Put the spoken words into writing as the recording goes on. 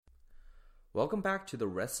Welcome back to the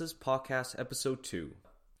Restless Podcast Episode 2.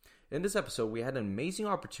 In this episode, we had an amazing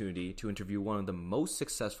opportunity to interview one of the most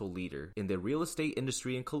successful leaders in the real estate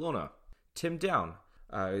industry in Kelowna. Tim Down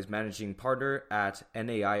is managing partner at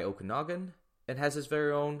NAI Okanagan and has his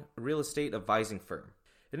very own real estate advising firm.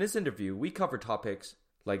 In this interview, we cover topics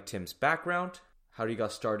like Tim's background, how he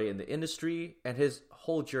got started in the industry, and his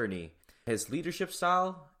whole journey, his leadership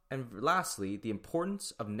style, and lastly, the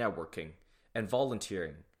importance of networking and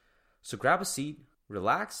volunteering. So grab a seat,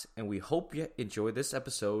 relax, and we hope you enjoy this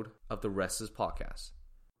episode of the Restless Podcast.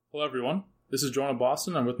 Hello everyone, this is Jonah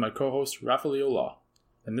Boston. I'm with my co-host Rafael Law,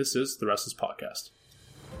 and this is the Restless Podcast.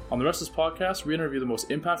 On the Restless Podcast, we interview the most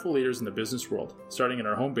impactful leaders in the business world, starting in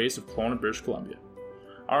our home base of Kelowna, British Columbia.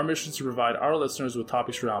 Our mission is to provide our listeners with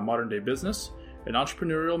topics around modern-day business and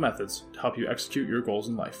entrepreneurial methods to help you execute your goals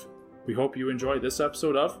in life. We hope you enjoy this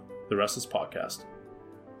episode of the Restless Podcast.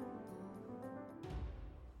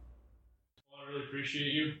 I really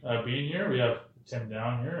appreciate you being here. We have Tim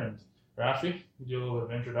Down here and Rafi. You do a little bit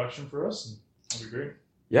of introduction for us, and that'd be great.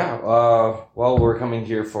 Yeah, well, we're coming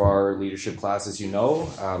here for our leadership class, as you know.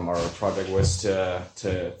 Our project was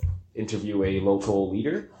to interview a local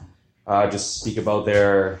leader, just speak about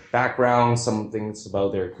their background, some things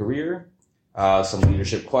about their career, some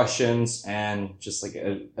leadership questions, and just like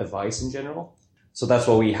advice in general. So that's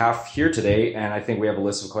what we have here today, and I think we have a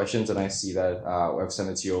list of questions, and I see that I've sent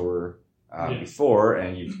it to you over before,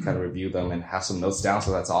 and you've kind of reviewed them and have some notes down,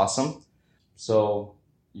 so that's awesome. So,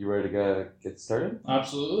 you ready to get started?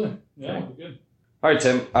 Absolutely. Yeah, okay. Good. All right,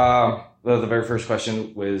 Tim. The very first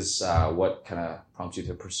question was, what kind of prompted you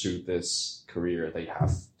to pursue this career that you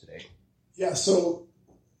have today? Yeah, so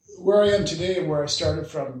where I am today and where I started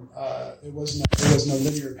from, it wasn't a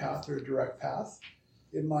linear path or a direct path.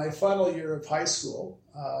 In my final year of high school,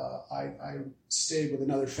 I stayed with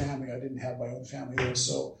another family. I didn't have my own family there,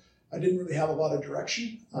 so I didn't really have a lot of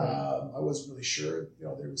direction. I wasn't really sure.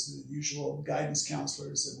 There was the usual guidance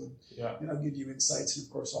counselors that would, give you insights, and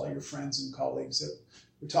of course, all your friends and colleagues that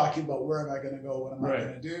were talking about where am I going to go, what am I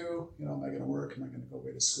going to do, am I going to work, am I going to go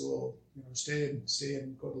away to school, stay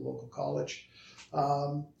and go to local college.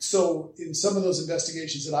 So in some of those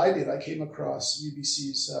investigations that I did, I came across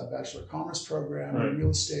UBC's Bachelor of Commerce program in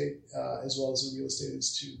real estate, as well as the Real Estate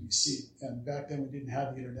Institute of BC. And back then, we didn't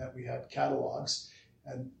have the internet; we had catalogs.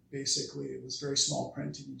 And basically, it was very small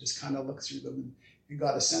print, and you just kind of looked through them and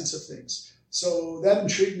got a sense of things. So that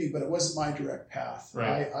intrigued me, but it wasn't my direct path.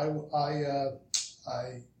 Right.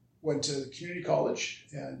 I went to community college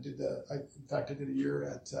and I did a year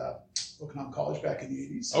at Okanagan College back in the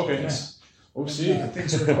 80s. Okay.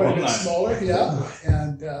 Things were quite a bit smaller, yeah.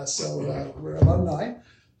 And so we're alumni.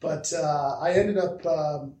 But I ended up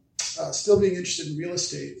still being interested in real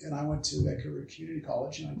estate, and I went to Vancouver Community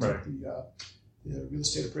College, and I took the real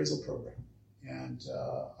estate appraisal program. And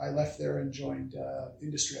I left there and joined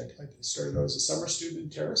industry. I started out as a summer student in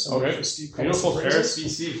Terrace. I worked for Steve Beautiful Terrace,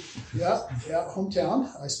 BC. Yeah, hometown.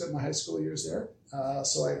 I spent my high school years there.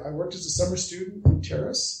 So I worked as a summer student in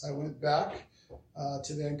Terrace. I went back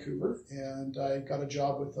to Vancouver, and I got a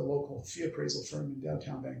job with a local fee appraisal firm in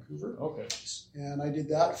downtown Vancouver. Okay. And I did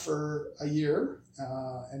that for a year,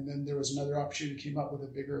 and then there was another opportunity that came up with a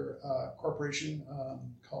bigger corporation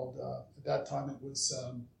called, at that time it was,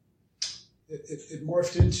 it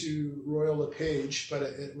morphed into Royal LePage, but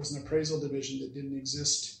it was an appraisal division that didn't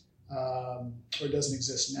exist, or doesn't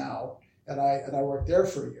exist now. And I worked there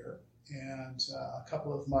for a year. And a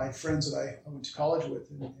couple of my friends that I went to college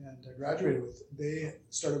with and graduated with, they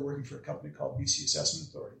started working for a company called BC Assessment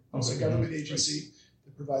Authority. It's a government agency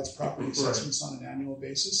that provides property assessments on an annual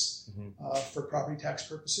basis for property tax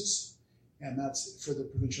purposes. And that's for the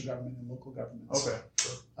provincial government and local governments. Okay.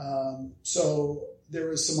 So there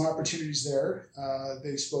was some opportunities there.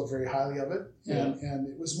 They spoke very highly of it. And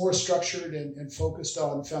it was more structured and focused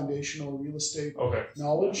on foundational real estate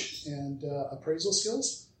knowledge and appraisal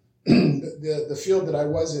skills. The field that I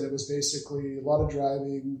was in, it was basically a lot of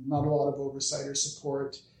driving, not a lot of oversight or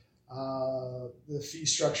support. The fee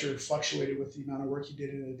structure fluctuated with the amount of work you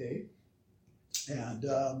did in a day. And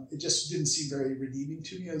it just didn't seem very redeeming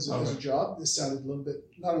to me as a job. This sounded a little bit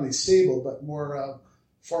not only stable, but more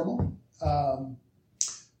formal.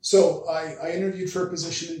 So I interviewed for a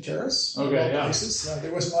position in Terrace. Places.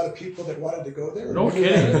 There wasn't a lot of people that wanted to go there. No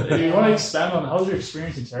kidding. Do you want to expand on how's your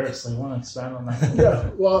experience in Terrace? You want to expand on that? Yeah.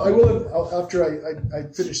 Well, I will after I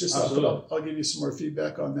finish this up. But I'll give you some more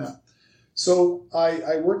feedback on that. So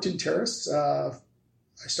I worked in Terrace. I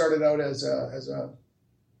started out as a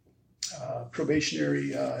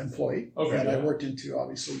probationary employee, and I worked into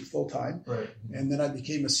obviously full time. Right. And then I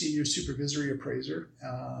became a senior supervisory appraiser.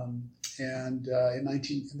 And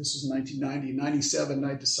this was in 1990, 97,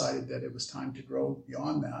 I decided that it was time to grow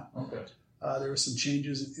beyond that. Okay. There were some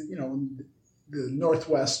changes, the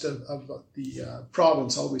northwest of the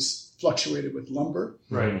province always fluctuated with lumber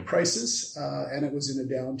prices, and it was in a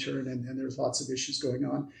downturn, and there was lots of issues going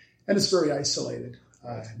on, and it's very isolated.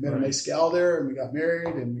 I met a nice gal there, and we got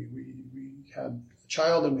married, and we had a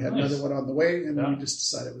child, and we had another one on the way, and we just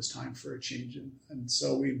decided it was time for a change, and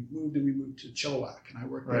so we moved to Chilliwack, and I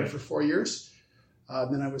worked there for 4 years.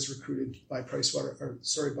 Then I was recruited by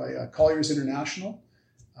Colliers International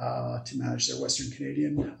to manage their Western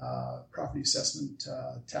Canadian property assessment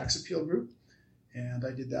tax appeal group. And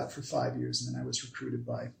I did that for 5 years. And then I was recruited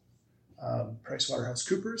by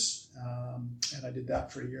PricewaterhouseCoopers. And I did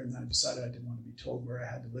that for a year. And then I decided I didn't want to be told where I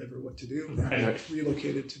had to live or what to do. And I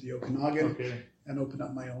relocated to the Okanagan and opened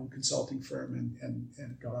up my own consulting firm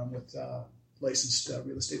and got on with licensed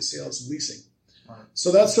real estate sales and leasing.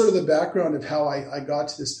 So that's sort of the background of how I got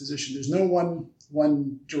to this position. There's no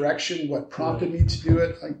one direction, what prompted me to do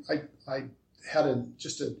it. I had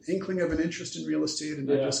just an inkling of an interest in real estate,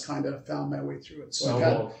 and I just kind of found my way through it.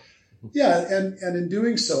 So and in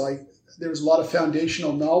doing so, there was a lot of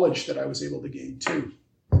foundational knowledge that I was able to gain too.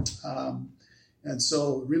 And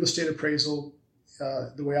so real estate appraisal,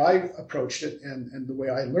 the way I approached it and the way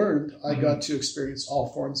I learned, I got to experience all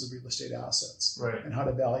forms of real estate assets and how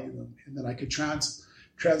to value them. And then I could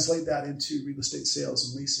translate that into real estate sales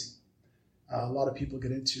and leasing. A lot of people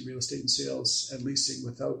get into real estate and sales and leasing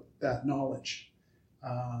without that knowledge.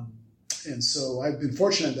 And so I've been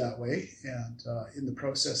fortunate that way. And in the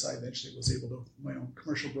process, I eventually was able to my own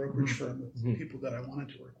commercial brokerage firm with people that I wanted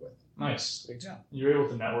to work with. Nice. Yeah. You're able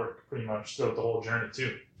to network pretty much throughout the whole journey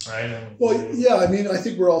too, right? I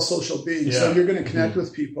think we're all social beings. So you're going to connect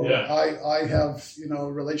with people. I have,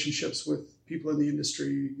 relationships with people in the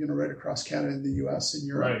industry, right across Canada and the US and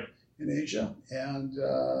Europe and Asia. And,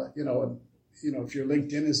 if your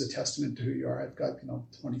LinkedIn is a testament to who you are, I've got,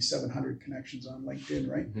 2,700 connections on LinkedIn,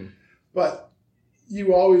 right? Mm-hmm. But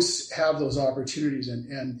you always have those opportunities.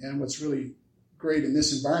 And what's really great in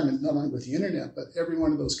this environment, not only with the internet, but every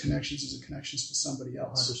one of those connections is a connection to somebody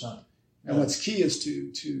else. 100%. And what's key is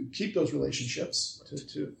to keep those relationships,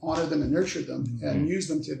 to honor them and nurture them, and use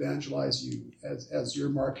them to evangelize you as your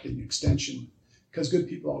marketing extension. Because good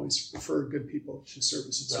people always refer good people to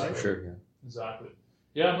services. Exactly. Right? Sure. Yeah. Exactly.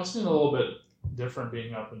 Yeah, it must have been a little bit different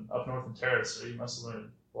being up north in Terrace. So you must have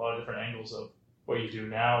learned a lot of different angles of what you do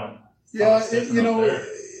now. And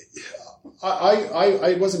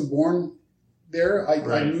I wasn't born there.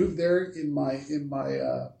 I moved there in my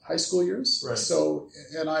high school years. Right. So,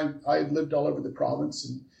 and I lived all over the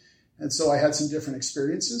province, and so I had some different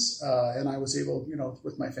experiences, and I was able,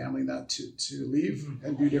 with my family, to leave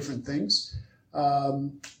and do different things.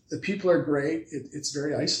 The people are great. It's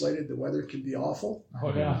very isolated. The weather can be awful.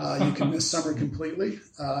 Oh yeah. You can miss summer completely.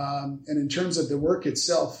 And in terms of the work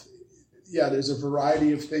itself, there's a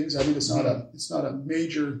variety of things. I mean, it's not a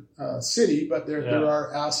major city, but there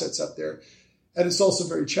are assets up there. And it's also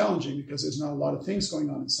very challenging because there's not a lot of things going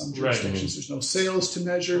on in some jurisdictions. Right. There's no sales to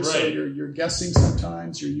measure, so you're guessing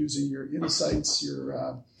sometimes. You're using your insights,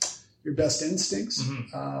 your best instincts,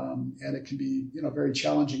 and it can be very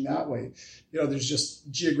challenging that way. There's just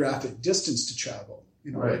geographic distance to travel.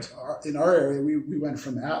 Like in our area, we went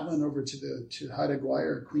from Atlin over to Haida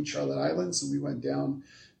Gwaii, Queen Charlotte Islands, and we went down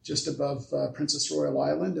just above Princess Royal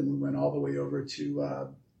Island, and we went all the way over to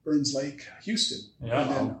Burns Lake, Houston.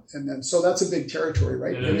 Yeah. And then so that's a big territory,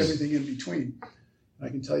 right? And everything in between. And I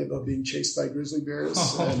can tell you about being chased by grizzly bears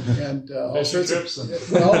and all sorts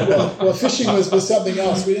of. Well, fishing was something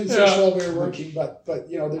else. We didn't fish while we were working, but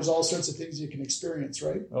there's all sorts of things you can experience,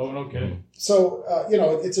 right? Oh, no kidding. So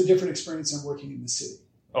it's a different experience than working in the city.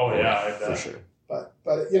 Oh yeah, for sure. But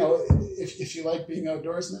if you like being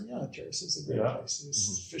outdoors, then Terrace is a great place.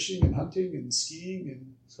 There's fishing and hunting and skiing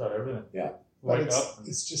and it's got everything. Yeah. But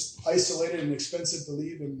it's just isolated and expensive to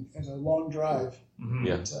leave and a long drive. Mm-hmm.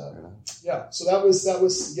 But, so that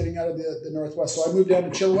was getting out of the Northwest. So I moved down to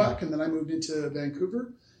Chilliwack, and then I moved into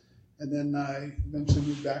Vancouver, and then I eventually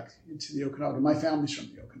moved back into the Okanagan. My family's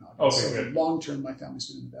from the Okanagan. Okay, so good. Long term, my family's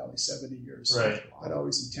been in the Valley 70 years. Right. So I'd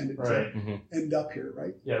always intended to end up here,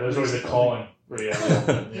 right? Yeah, there's always a calling for you.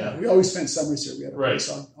 Yeah, we always spent summers here. We had a place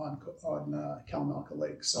on Kalamalka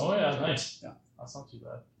Lake. So, nice. Yeah. That's not too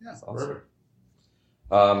bad. Yeah. Awesome. Perfect.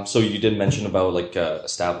 So you did mention about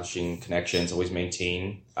establishing connections, always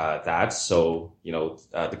maintain that. So,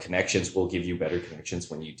 the connections will give you better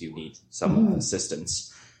connections when you do need some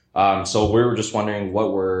assistance. So we were just wondering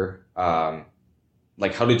what were,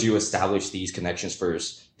 like, how did you establish these connections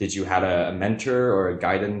first? Did you have a mentor or a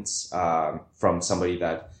guidance from somebody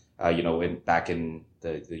that, back in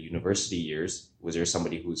the university years? Was there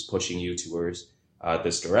somebody who's pushing you towards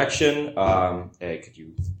this direction? Could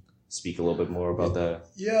you speak a little bit more about the...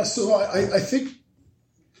 Yeah, so I think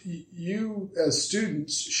you as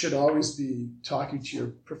students should always be talking to your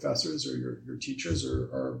professors or your teachers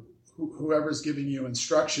or whoever's giving you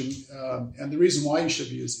instruction. And the reason why you should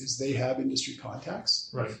be is they have industry contacts.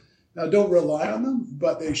 Right. Now, don't rely on them,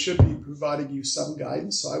 but they should be providing you some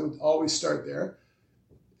guidance. So I would always start there.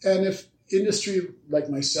 And if industry, like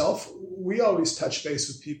myself, we always touch base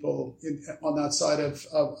with people on that side of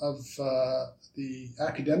the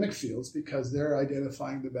academic fields because they're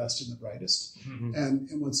identifying the best and the brightest. Mm-hmm. And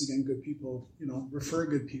once again, good people, refer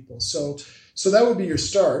good people. So that would be your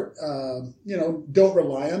start. Don't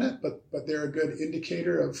rely on it, but they're a good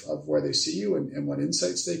indicator of where they see you and what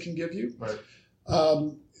insights they can give you. Right.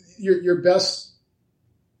 Your best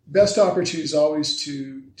opportunity is always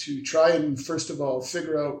to try and, first of all,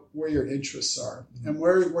 figure out where your interests are. Mm-hmm. And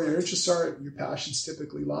where your interests are, your passions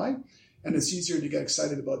typically lie. And it's easier to get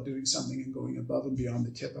excited about doing something and going above and beyond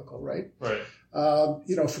the typical, right? Right.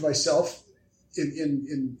 For myself,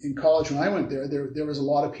 in college when I went there was a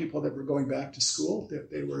lot of people that were going back to school.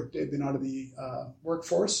 They'd been out of the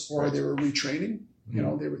workforce or they were retraining.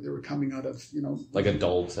 They were coming out of, like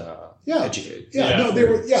adult educated. They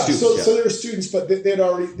were students, so they were students, but they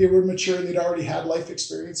were mature. They'd already had life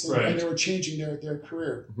experience, and they were changing their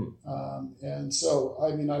career. Mm-hmm. And so,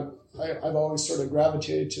 I mean, I've always sort of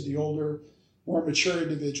gravitated to the older, more mature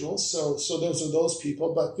individuals. So those are those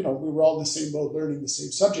people. But we were all in the same boat, learning the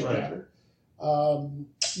same subject matter.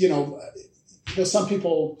 Some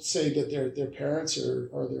people say that their parents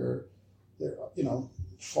or their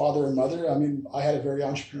father and mother. I mean, I had a very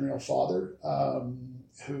entrepreneurial father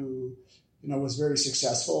who, was very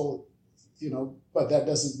successful, but that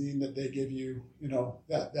doesn't mean that they give you,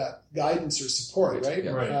 that guidance or support, right?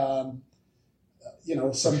 Yeah. Right.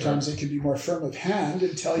 Sometimes they can be more firm of hand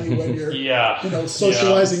and tell you when you're, yeah.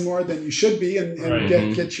 socializing more than you should be and Right.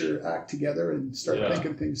 get your act together and start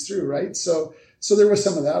thinking things through, right? So there was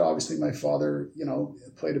some of that. Obviously, my father,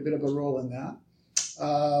 played a bit of a role in that.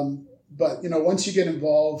 But once you get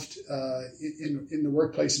involved in the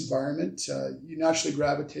workplace environment, you naturally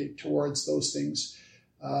gravitate towards those things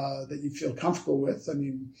that you feel comfortable with. I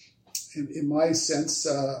mean, in my sense,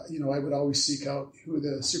 I would always seek out who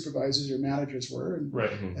the supervisors or managers were and,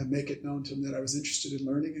 right. and make it known to them that I was interested in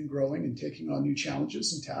learning and growing and taking on new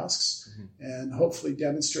challenges and tasks, and hopefully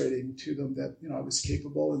demonstrating to them that I was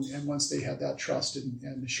capable. And once they had that trust and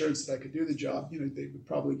assurance that I could do the job, they would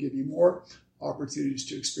probably give you more opportunities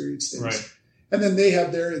to experience things. Right. And then they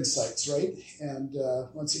have their insights, right? And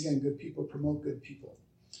once again, good people promote good people.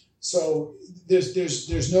 So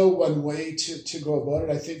there's no one way to go about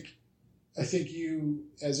it. I think you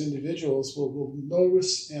as individuals will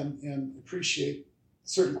notice and appreciate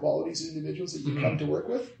certain qualities in individuals that you come to work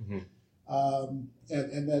with. And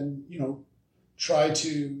then try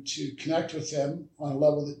to connect with them on a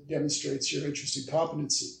level that demonstrates your interest and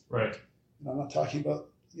competency. Right. And I'm not talking about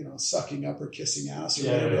sucking up or kissing ass or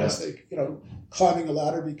whatever else. Climbing a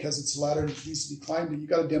ladder because it's a ladder that needs to be climbed. You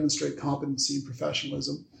got to demonstrate competency and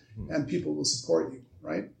professionalism, and people will support you,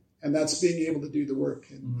 right? And that's being able to do the work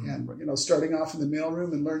and starting off in the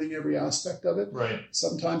mailroom and learning every aspect of it. Right.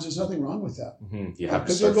 Sometimes there's nothing wrong with that. You have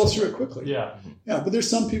because they'll go through it quickly. Yeah. Yeah, but there's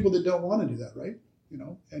some people that don't want to do that, right?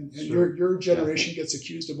 And Sure. your generation gets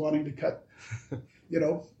accused of wanting to cut,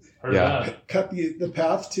 cut the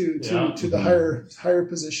path to the higher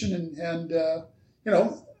position, and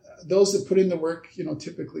those that put in the work,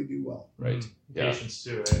 typically do well. Right. Patience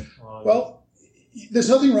too, right? Well, there's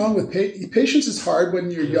nothing wrong with patience. Is hard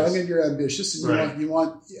when you're young and you're ambitious and you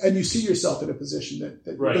want and you see yourself in a position that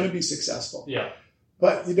you're going to be successful. Yeah.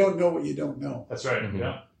 But you don't know what you don't know. That's right.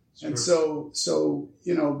 Yeah. And so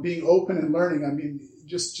being open and learning. I mean,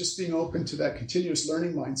 just being open to that continuous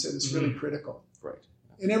learning mindset is really critical. Right.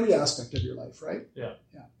 In every aspect of your life, right? Yeah.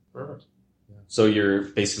 Yeah. Perfect. So you're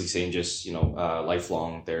basically saying just,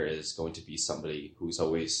 lifelong, there is going to be somebody who's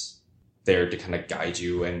always there to kind of guide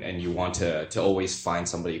you, and you want to always find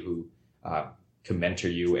somebody who can mentor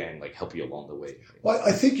you and help you along the way. Well,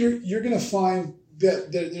 I think you're going to find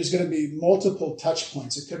that there's going to be multiple touch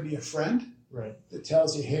points. It could be a friend right. that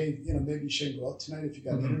tells you, hey, maybe you shouldn't go out tonight if you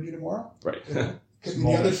got an interview tomorrow. Right. Could be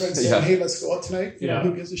the other friend saying, hey, let's go out tonight. You know,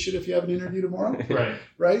 who gives a shit if you have an interview tomorrow?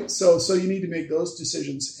 Right? So you need to make those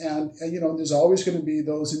decisions. And you know, there's always going to be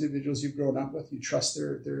those individuals you've grown up with. You trust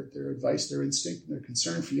their advice, their instinct, and their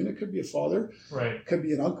concern for you. And it could be a father. It could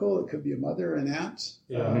be an uncle. It could be a mother, an aunt,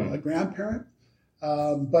 a grandparent.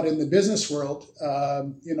 But in the business world,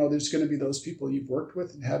 you know, there's going to be those people you've worked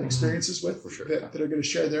with and had experiences with that are going to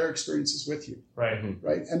share their experiences with you. Right.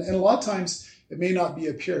 And a lot of times it may not be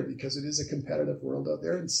a peer because it is a competitive world out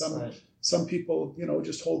there. And some people, you know,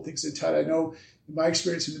 just hold things in tight. I know in my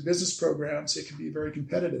experience in the business programs, it can be very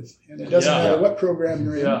competitive, and it doesn't matter what program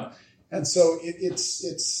you're in. And so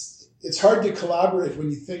it's hard to collaborate when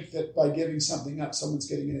you think that by giving something up, someone's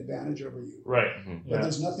getting an advantage over you. But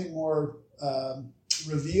there's nothing more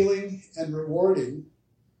revealing and rewarding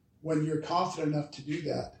when you're confident enough to do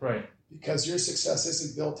that. Because your success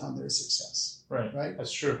isn't built on their success. Right.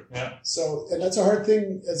 That's true. So, and that's a hard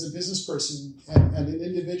thing as a business person and an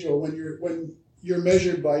individual when you're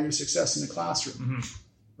measured by your success in the classroom,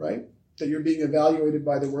 right? That you're being evaluated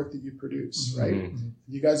by the work that you produce, right?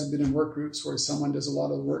 You guys have been in work groups where someone does a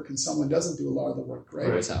lot of the work and someone doesn't do a lot of the work,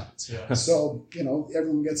 right? So, you know,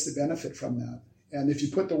 everyone gets the benefit from that. And if you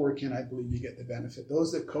put the work in, I believe you get the benefit.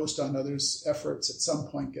 Those that coast on others' efforts at some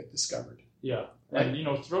point get discovered. And, you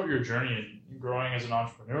know, throughout your journey, growing as an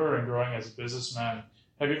entrepreneur and growing as a businessman,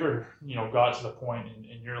 have you ever, you know, got to the point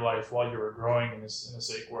in your life while you were growing in the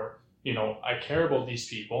sake where, you know, I care about these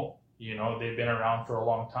people, you know, they've been around for a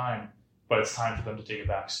long time, but it's time for them to take a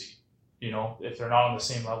back seat. You know, if they're not on the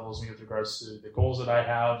same level as me with regards to the goals that I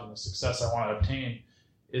have and the success I want to obtain,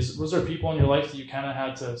 was there people in your life that you kind of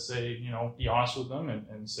had to say, you know, be honest with them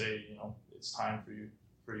and say, you know, it's time for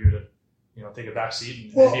you to, you know, take a back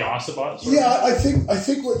seat and be honest about it? I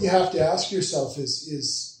think what you have to ask yourself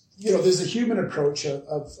is, you know, there's a human approach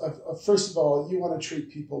of first of all, you want to treat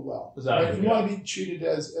people well. Right? You want to be treated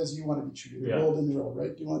as you want to be treated, the world in the world,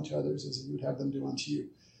 right? Do unto others as you would have them do unto you.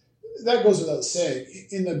 That goes without saying.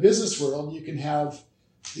 In the business world, you can have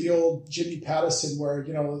the old Jimmy Pattison where,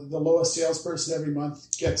 you know, the lowest salesperson every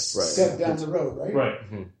month gets sent down the road, right?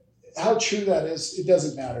 How true that is, it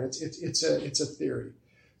doesn't matter. It's a theory.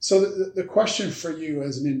 So the question for you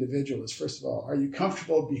as an individual is, first of all, are you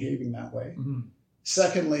comfortable behaving that way?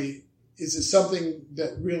 Secondly, is it something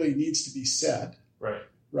that really needs to be said?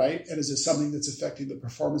 Right? And is it something that's affecting the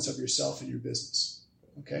performance of yourself and your business?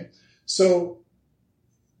 Okay. So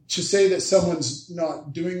to say that someone's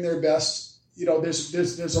not doing their best, you know,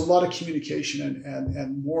 there's a lot of communication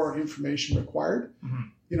and more information required.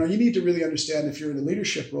 You know, you need to really understand if you're in a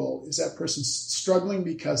leadership role, is that person struggling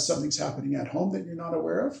because something's happening at home that you're not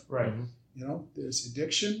aware of? You know, there's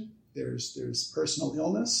addiction, there's personal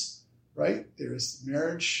illness, right? There's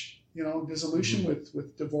marriage, you know, dissolution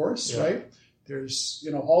with divorce, right? There's,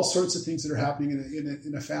 you know, all sorts of things that are happening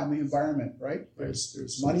in a family environment, right?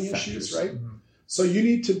 There's money issues, right? So you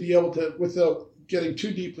need to be able to, without getting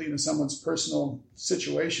too deeply into someone's personal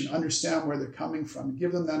situation, understand where they're coming from,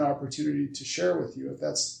 give them that opportunity to share with you if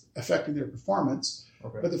that's affecting their performance.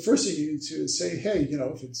 But the first thing you need to is say, hey, you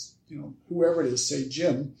know, if it's, you know, whoever it is, say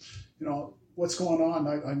Jim, you know, what's going on?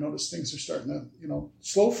 I notice things are starting to, you know,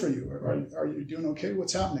 slow for you. Are you doing okay?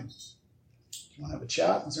 What's happening? Do you want to have a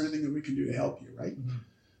chat? Is there anything that we can do to help you, right?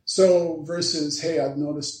 So versus, hey, I've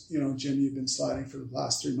noticed, you know, Jim, you've been sliding for the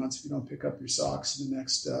last 3 months. If you don't pick up your socks in the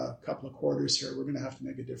next couple of quarters here, we're going to have to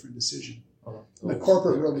make a different decision. In the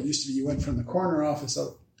corporate world, it used to be you went from the corner office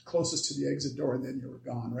out closest to the exit door and then you were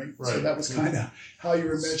gone, right? So that was kind of how you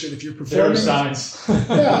were measured. If you're performing, signs.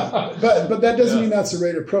 but that doesn't mean that's the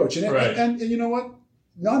right approach. And you know what?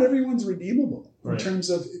 Not everyone's redeemable in terms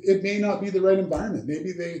of, it may not be the right environment.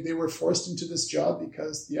 Maybe they were forced into this job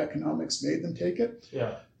because the economics made them take it.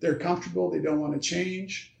 They're comfortable. They don't want to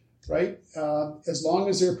change, right? As long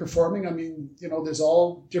as they're performing, I mean, you know, there's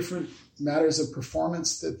all different matters of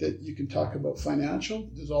performance that you can talk about financial.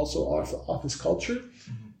 There's also office culture.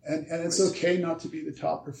 And it's okay not to be the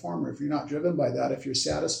top performer if you're not driven by that. If you're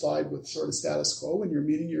satisfied with sort of status quo and you're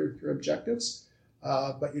meeting your objectives,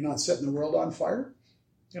 but you're not setting the world on fire,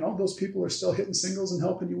 you know, those people are still hitting singles and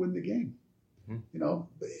helping you win the game. You know,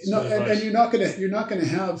 and you're not gonna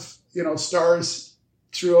have, you know, stars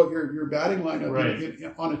throughout your batting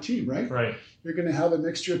lineup on a team, right? You're going to have a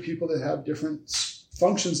mixture of people that have different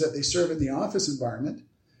functions that they serve in the office environment,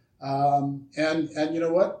 and you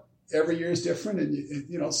know what? Every year is different, and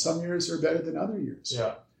you know, some years are better than other years.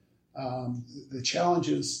 The challenge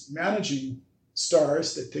is managing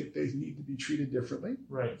stars that think they need to be treated differently,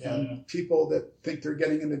 and people that think they're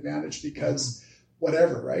getting an advantage because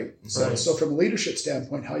whatever, right? So from a leadership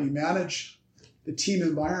standpoint, how you manage the team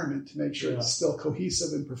environment to make sure it's still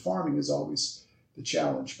cohesive and performing is always the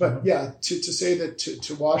challenge. But yeah, to say that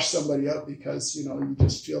to wash somebody out because, you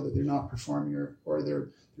just feel that they're not performing or they're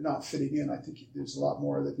not fitting in, I think there's a lot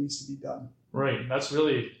more that needs to be done. Right. That's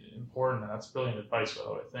really important. And that's brilliant advice, by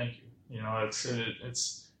the way. Thank you.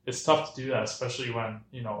 It's tough to do that, especially when,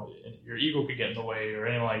 your ego could get in the way or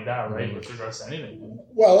anything like that, right? With regards to anything.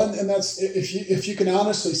 Well, and that's, if you can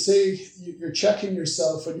honestly say you're checking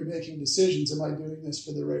yourself when you're making decisions, am I doing this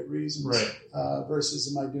for the right reasons? Right.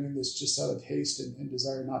 Versus am I doing this just out of haste and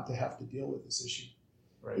desire not to have to deal with this issue?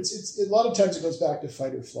 Right. It's a lot of times it goes back to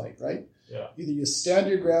fight or flight, right? Yeah. Either you stand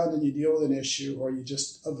your ground and you deal with an issue, or you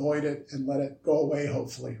just avoid it and let it go away,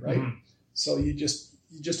 hopefully, right? Mm-hmm. So you just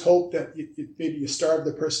hope that maybe you starve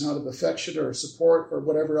the person out of affection or support or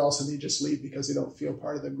whatever else, and they just leave because they don't feel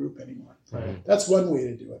part of the group anymore. Right. That's one way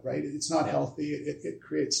to do it, right? It's not healthy. It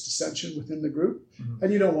creates dissension within the group,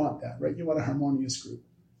 and you don't want that, right? You want a harmonious group.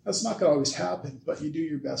 That's not going to always happen, but you do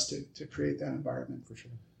your best to create that environment for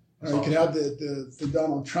sure. Or you can have the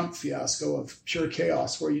Donald Trump fiasco of pure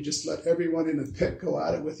chaos, where you just let everyone in a pit go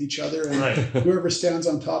at it with each other, and whoever stands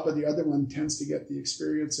on top of the other one tends to get the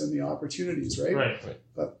experience and the opportunities, right? Right.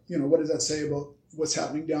 But what does that say about what's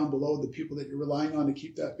happening down below, the people that you're relying on to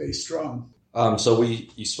keep that base strong? So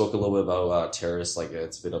you spoke a little bit about Terrace, like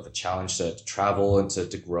it's a bit of a challenge to travel and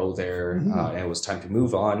to grow there, and it was time to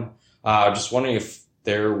move on. Just wondering if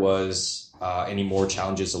there was any more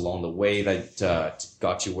challenges along the way that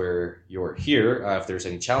got you where you're here, if there's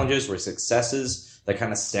any challenges or successes that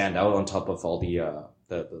kind of stand out on top of all the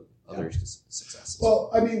other successes. Well,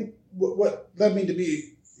 I mean, what led me to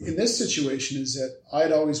be in this situation is that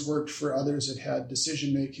I'd always worked for others that had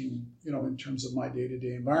decision-making, in terms of my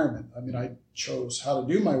day-to-day environment. I mean, I chose how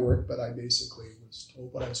to do my work, but I basically was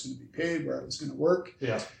told what I was going to be paid, where I was going to work,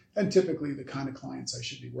 and typically the kind of clients I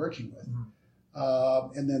should be working with.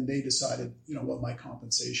 And then they decided, what my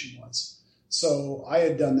compensation was. So I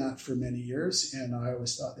had done that for many years, and I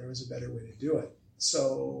always thought there was a better way to do it.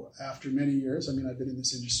 So after many years, I mean, I've been in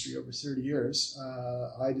this industry over 30 years,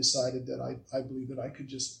 I decided that I believe that I could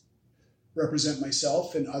just represent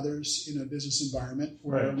myself and others in a business environment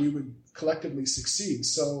where we would collectively succeed.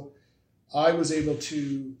 So I was able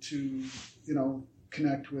to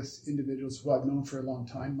connect with individuals who I've known for a long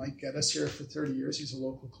time. Mike Geddes here for 30 years. He's a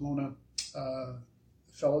local Kelowna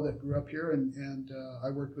fellow that grew up here, and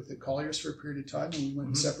I worked with the Colliers for a period of time, and we went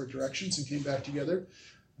in separate directions and came back together.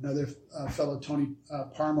 Another fellow, Tony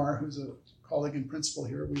Parmar, who's a colleague and principal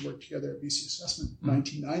here, we worked together at BC Assessment in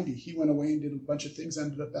 1990. He went away and did a bunch of things,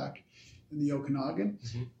 ended up back in the Okanagan,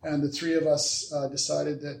 and the three of us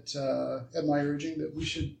decided that, at my urging, that we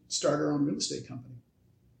should start our own real estate company.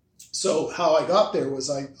 So how I got there was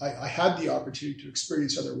I had the opportunity to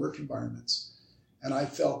experience other work environments. And I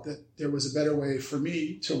felt that there was a better way for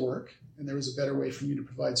me to work, and there was a better way for me to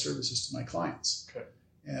provide services to my clients. Okay.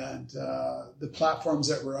 And the platforms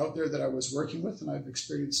that were out there that I was working with, and I've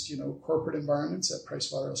experienced, corporate environments at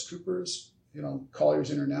PricewaterhouseCoopers,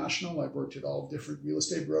 Colliers International. I've worked at all different real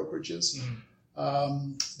estate brokerages.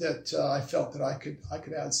 That I felt that I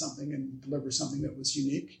could add something and deliver something that was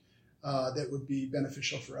unique. That would be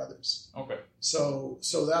beneficial for others. Okay. So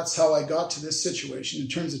that's how I got to this situation. In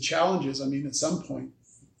terms of challenges, I mean, at some point,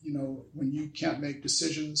 when you can't make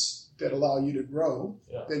decisions that allow you to grow,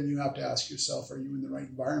 then you have to ask yourself, are you in the right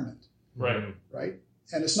environment? Right. Right?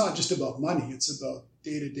 And it's not just about money. It's about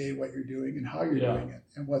day-to-day what you're doing and how you're doing it,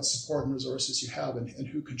 and what support and resources you have, and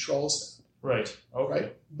who controls that. Right. Okay.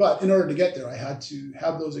 Right. But in order to get there, I had to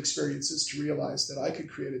have those experiences to realize that I could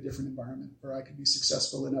create a different environment where I could be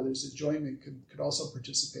successful, and others that join me could also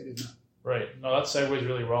participate in that. Right. No, that segues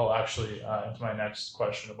really well, actually, into my next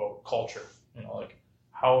question about culture.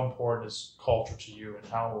 How important is culture to you,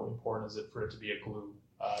 and how important is it for it to be a glue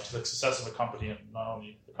to the success of a company, and not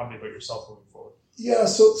only the company but yourself moving forward? Yeah,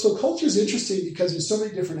 so culture is interesting because there's so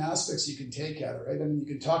many different aspects you can take at it, right? I mean, you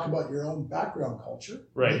can talk about your own background culture,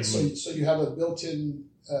 right? So you have a built-in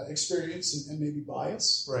experience and maybe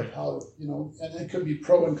bias, right? How and it could be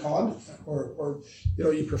pro and con, or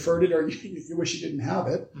you preferred it or you wish you didn't have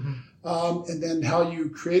it, and then how you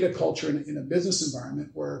create a culture in a business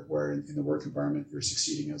environment where in the work environment you're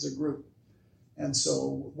succeeding as a group. And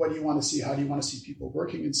so, what do you want to see? How do you want to see people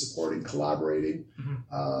working and supporting, collaborating?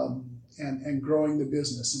 And growing the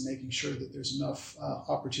business and making sure that there's enough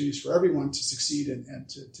opportunities for everyone to succeed and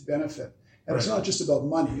to benefit. And it's not just about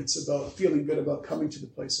money. It's about feeling good about coming to the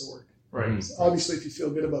place of work. Right. So obviously, if you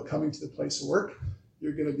feel good about coming to the place of work,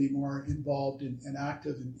 you're going to be more involved and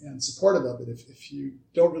active and supportive of it. If you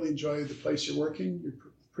don't really enjoy the place you're working, you're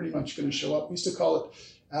pretty much going to show up. We used to call it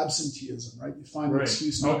absenteeism, right? You find an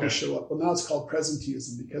excuse not to show up. Well, now it's called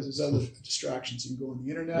presenteeism because there's other distractions. You can go on the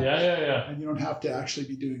internet, and you don't have to actually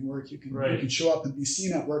be doing work. You can show up and be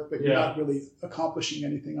seen at work, but you're not really accomplishing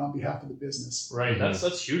anything on behalf of the business. Right.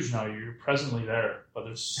 That's huge now. You're presently there, but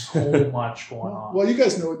there's so much going on. Well, you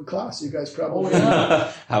guys know it in class. You guys probably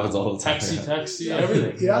happens all the time. Taxi,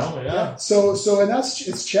 everything. Yeah. So and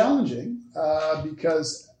it's challenging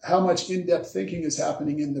because how much in-depth thinking is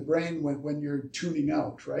happening in the brain when you're tuning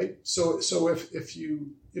out, right? So if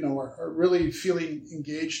you are really feeling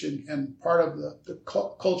engaged and part of the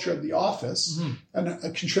culture of the office and a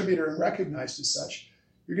contributor and recognized as such,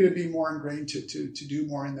 you're going to be more ingrained to do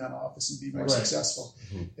more in that office and be more successful.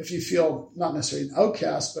 If you feel not necessarily an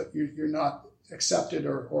outcast, but you're not accepted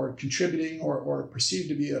or contributing or perceived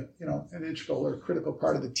to be an integral or critical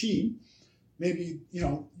part of the team, maybe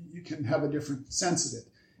you can have a different sense of it.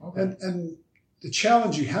 Okay. And the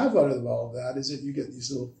challenge you have out of all of that is that you get these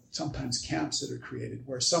little sometimes camps that are created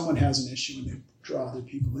where someone has an issue and they draw other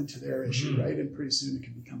people into their issue, right? And pretty soon it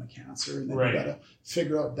can become a cancer, and then you got to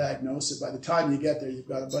figure out, diagnose it. By the time you get there, you've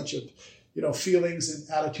got a bunch of feelings and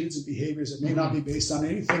attitudes and behaviors that may not be based on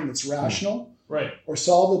anything that's rational or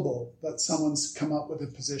solvable, but someone's come up with a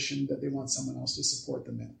position that they want someone else to support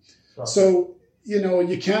them in. So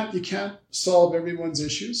you can't solve everyone's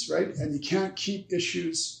issues, right? And you can't keep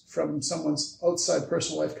issues from someone's outside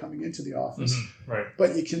personal life coming into the office.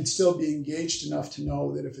 But you can still be engaged enough to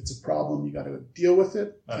know that if it's a problem, you got to deal with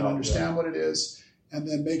it and understand what it is, and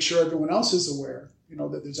then make sure everyone else is aware,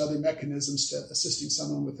 that there's other mechanisms to assisting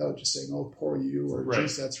someone without just saying, "Oh, poor you," or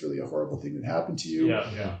 "Geez, that's really a horrible thing that happened to you."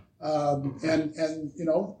 And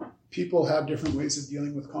people have different ways of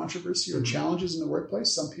dealing with controversy or challenges in the workplace.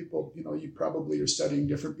 Some people, you probably are studying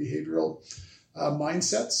different behavioral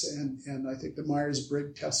mindsets, and I think the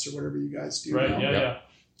Myers-Briggs tests or whatever you guys do now.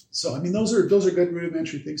 So, those are good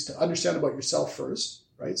rudimentary things to understand about yourself first,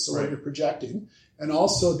 right? So what you're projecting, and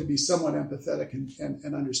also to be somewhat empathetic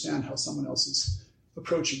and understand how someone else is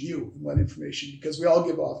approaching you and what information, because we all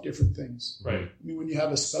give off different things. Right. When you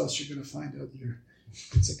have a spouse, you're going to find out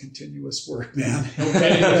it's a continuous work, man.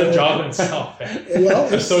 It's a job in itself.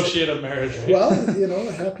 Well, associative marriage. Right? Well,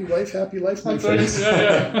 a happy wife, happy life, my friends.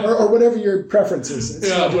 Or whatever your preference is.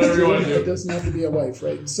 Whatever you want to do. It doesn't have to be a wife,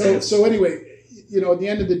 right? So anyway, at the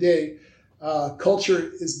end of the day,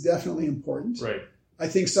 culture is definitely important. Right. I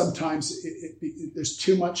think sometimes there's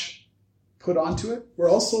too much put onto it. We're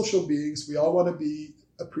all social beings. We all want to be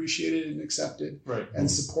appreciated and accepted and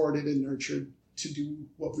supported and nurtured to do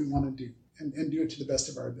what we want to do. And do it to the best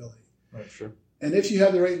of our ability. Right, sure. And if you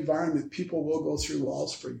have the right environment, people will go through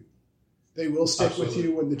walls for you. They will stick with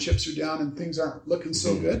you when the chips are down and things aren't looking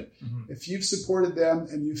so good. If you've supported them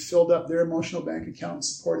and you've filled up their emotional bank account and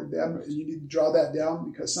supported them, and you need to draw that down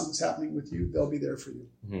because something's happening with you, they'll be there for you.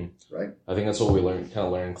 Right? I think that's what we learn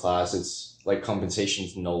in class. It's like compensation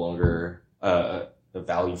is no longer a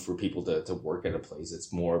value for people to work at a place.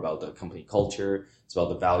 It's more about the company culture. It's about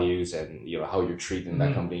the values and how you're treated in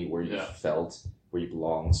that company, where you felt, where you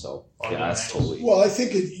belong. So that's totally. Well, I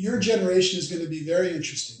think your generation is going to be very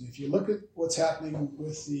interesting. If you look at what's happening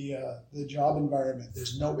with the job environment,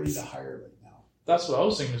 there's nobody to hire right now. That's what I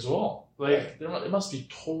was thinking as well. It must be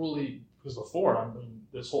totally, because before,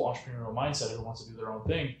 this whole entrepreneurial mindset, everyone wants to do their own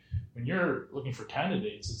thing. When you're looking for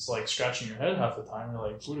candidates, it's like scratching your head half the time. You're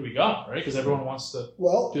like, who do we got, right? Because everyone wants to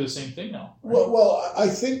do the same thing now. Right? Well, I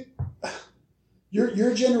think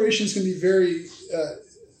your generation is going to be very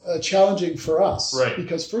challenging for us. Right.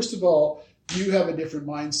 Because first of all, you have a different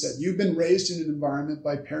mindset. You've been raised in an environment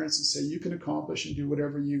by parents that say you can accomplish and do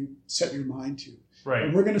whatever you set your mind to. Right.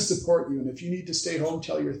 And we're going to support you. And if you need to stay home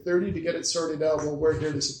till you're 30 to get it sorted out, well, we're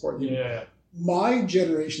here to support you. Yeah. My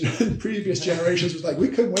generation and previous generations was like, we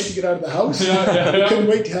couldn't wait to get out of the house. We couldn't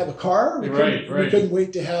wait to have a car. We couldn't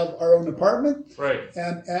wait to have our own apartment. Right.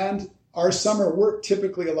 And our summer work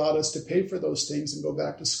typically allowed us to pay for those things and go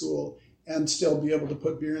back to school and still be able to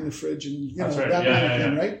put beer in the fridge and that kind of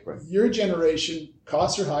thing, right? Your generation,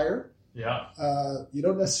 costs are higher. Yeah. You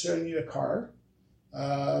don't necessarily need a car.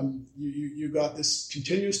 You got this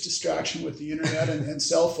continuous distraction with the internet and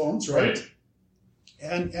cell phones, right?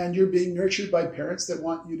 And you're being nurtured by parents that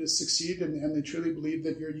want you to succeed and they truly believe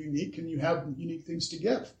that you're unique and you have unique things to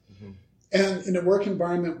give. And in a work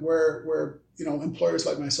environment where employers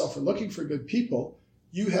like myself are looking for good people,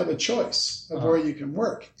 you have a choice of where you can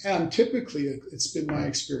work. And typically it's been my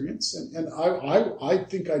experience. And I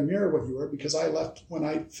think I mirror what you are, because I left when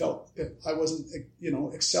I felt that I wasn't,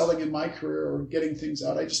 excelling in my career or getting things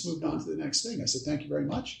out. I just moved on to the next thing. I said, thank you very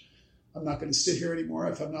much. I'm not going to sit here anymore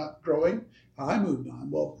if I'm not growing. I moved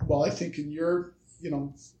on. Well, I think in your,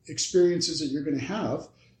 experiences that you're going to have,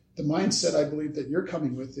 the mindset I believe that you're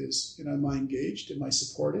coming with is, am I engaged? Am I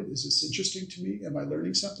supported? Is this interesting to me? Am I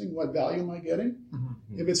learning something? What value am I getting?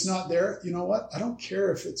 Mm-hmm. If it's not there, you know what? I don't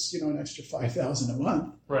care if it's, an extra $5,000 a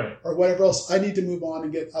month, right, or whatever else. I need to move on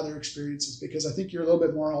and get other experiences, because I think you're a little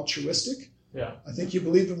bit more altruistic. Yeah. I think you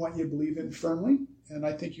believe in what you believe in firmly. And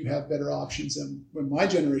I think you have better options than when my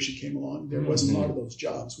generation came along. There wasn't a lot of those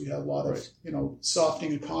jobs. We had a lot of,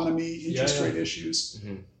 softening economy, interest rate issues.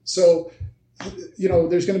 Mm-hmm. So,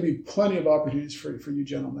 there's going to be plenty of opportunities for you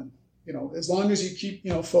gentlemen. As long as you keep,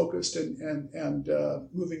 focused and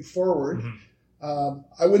moving forward. Mm-hmm.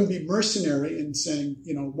 I wouldn't be mercenary in saying,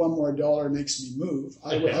 one more dollar makes me move.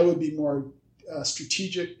 I would be more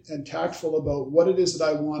strategic and tactful about what it is that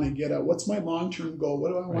I want to get at. What's my long-term goal? What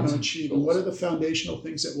do I want to achieve? And what are the foundational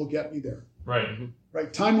things that will get me there? Right. Mm-hmm.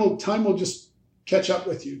 Right. Time will just catch up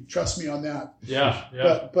with you. Trust me on that. Yeah.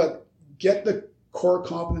 Yeah. But get the core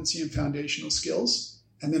competency and foundational skills,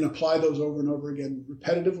 and then apply those over and over again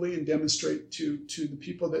repetitively, and demonstrate to the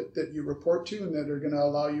people that you report to, and that are going to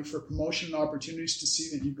allow you for promotion and opportunities to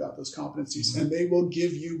see that you've got those competencies. Mm-hmm. And they will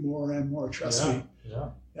give you more and more. Trust me. Yeah.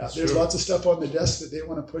 Yeah, there's lots of stuff on the desk that they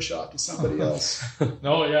want to push off to somebody else.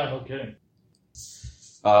 No kidding.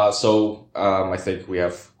 So I think we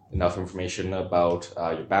have enough information about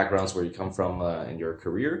your backgrounds, where you come from, and your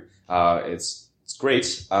career. It's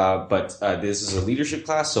great, but this is a leadership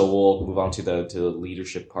class, so we'll move on to the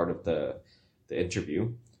leadership part of the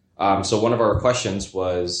interview. So one of our questions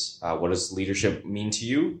was, what does leadership mean to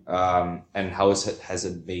you, and how has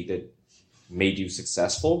it made you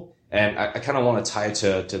successful? And I kind of want to tie it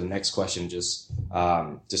to the next question, just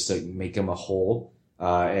to make them a whole,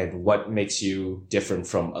 and what makes you different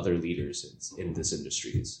from other leaders in this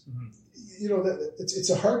industry. It's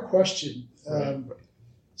a hard question.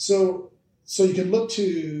 So you can look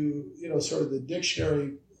to, sort of the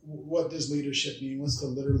dictionary. What does leadership mean? What's the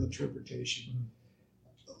literal interpretation?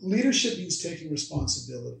 Mm-hmm. Leadership means taking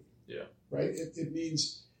responsibility. Yeah. Right? It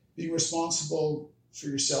means being responsible for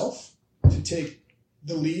yourself, to take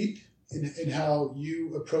the lead in how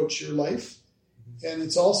you approach your life. Mm-hmm. And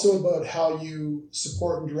it's also about how you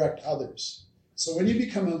support and direct others. So when you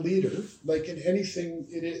become a leader, like in anything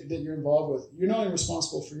that you're involved with, you're not only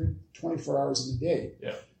responsible for your 24 hours in the day.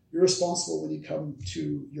 Yeah. You're responsible when you come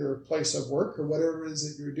to your place of work or whatever it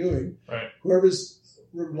is that you're doing. Right. Whoever's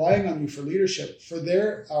relying on you for leadership, for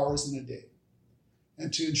their hours in a day,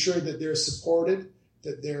 and to ensure that they're supported,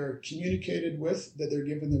 that they're communicated with, that they're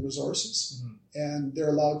given the resources, mm-hmm. and they're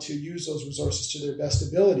allowed to use those resources to their best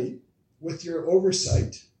ability with your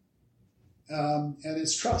oversight. And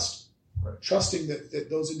it's trust. Right. Trusting that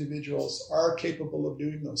those individuals are capable of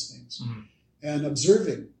doing those things, mm-hmm. and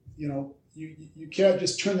observing. You can't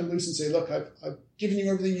just turn them loose and say, look, I've given you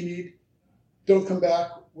everything you need. Don't come back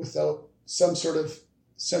without some sort of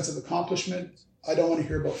sense of accomplishment. I don't want to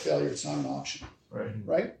hear about failure. It's not an option.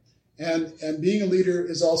 Right? And being a leader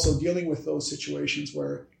is also dealing with those situations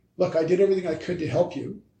where, look, I did everything I could to help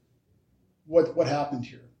you. What happened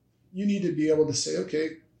here? You need to be able to say,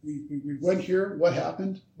 okay, we went here. What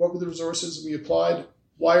happened? What were the resources we applied?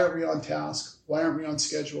 Why aren't we on task? Why aren't we on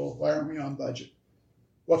schedule? Why aren't we on budget?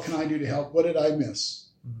 What can I do to help? What did I miss?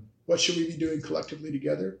 Mm-hmm. What should we be doing collectively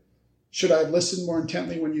together? Should I have listened more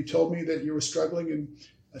intently when you told me that you were struggling?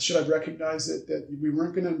 And should I have recognized that we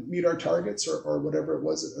weren't going to meet our targets or whatever it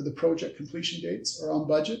was, or the project completion dates or on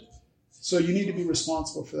budget? So you need to be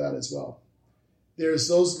responsible for that as well. There's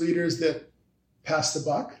those leaders that pass the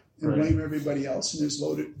buck and blame everybody else. And there's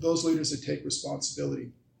those leaders that take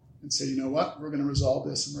responsibility and say, you know what, we're going to resolve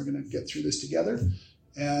this and we're going to get through this together.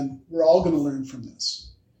 And we're all going to learn from this.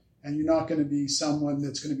 And you're not going to be someone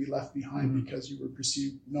that's going to be left behind, mm-hmm. because you were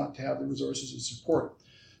perceived not to have the resources of support.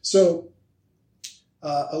 So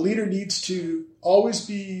a leader needs to always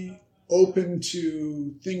be open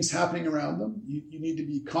to things happening around them. You need to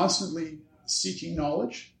be constantly seeking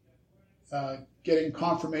knowledge, getting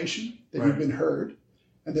confirmation that you've been heard,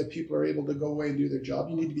 and that people are able to go away and do their job.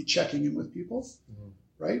 You need to be checking in with people, mm-hmm.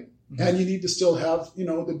 right? Mm-hmm. And you need to still have,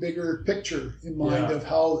 the bigger picture in mind of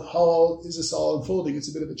how is this all unfolding. It's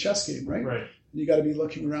a bit of a chess game, right? Right. And you got to be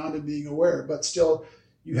looking around and being aware, but still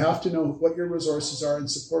you have to know what your resources are and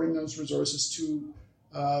supporting those resources to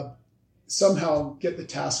somehow get the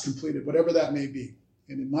task completed, whatever that may be.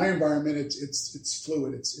 And in my environment, it's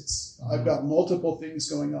fluid. It's mm-hmm. I've got multiple things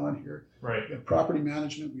going on here. Right. We have property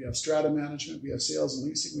management, we have strata management, we have sales and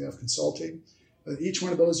leasing, we have consulting. Each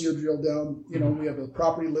one of those you're drilled down. We have a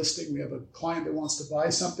property listing. We have a client that wants to buy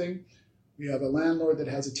something. We have a landlord that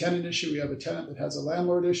has a tenant issue. We have a tenant that has a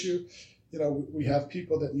landlord issue. We have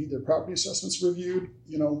people that need their property assessments reviewed.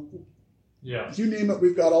 Yeah. You name it,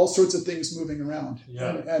 we've got all sorts of things moving around.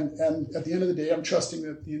 Yeah. And at the end of the day, I'm trusting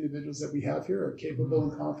that the individuals that we have here are capable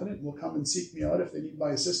and confident and will come and seek me out if they need my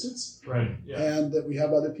assistance. Right. Yeah. And that we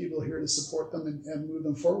have other people here to support them and move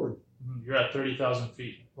them forward. You're at 30,000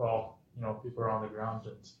 feet. Well, people are on the ground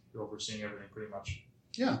and you're overseeing everything pretty much.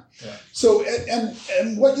 Yeah. Yeah. So,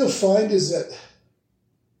 and what you'll find is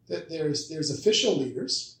that there's official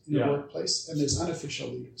leaders in the workplace and there's unofficial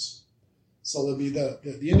leaders. So there'll be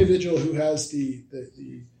the individual who has the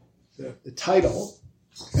title,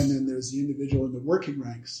 and then there's the individual in the working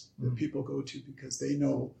ranks that people go to because they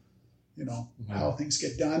know, how things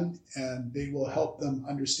get done, and they will help them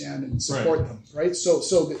understand and support them, right? So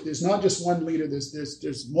there's not just one leader.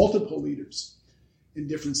 There's multiple leaders in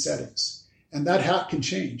different settings, and that hat can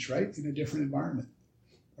change, right, in a different environment,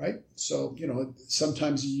 right? So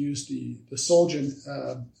sometimes you use the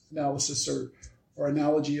Solgen analysis or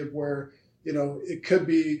analogy of where. It could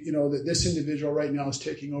be, that this individual right now is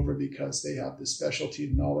taking over because they have the specialty,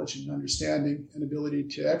 knowledge, and understanding and ability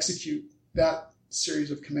to execute that series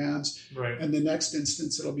of commands. Right. And the next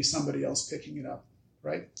instance, it'll be somebody else picking it up,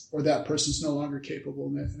 right? Or that person's no longer capable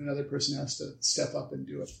and another person has to step up and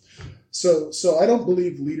do it. So I don't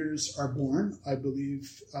believe leaders are born. I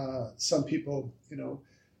believe some people,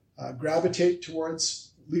 gravitate towards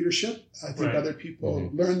leadership. I think other people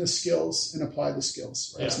learn the skills and apply the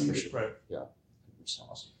skills as needed. Right. Yeah.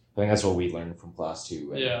 Awesome. I think that's what we learned from class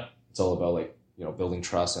too. And it's all about building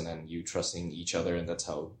trust and then you trusting each other, and that's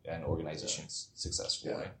how an organization's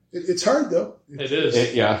successful. Yeah. Right? It's hard though. It is.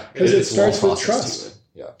 Because it starts with trust.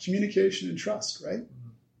 Yeah. Communication and trust, right?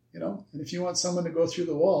 And if you want someone to go through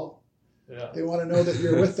the wall, Yeah. They want to know that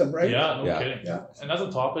you're with them, right? Yeah, no Yeah. kidding. Yeah. And that's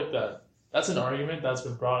a topic that's an argument that's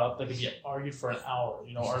been brought up that could get argued for an hour.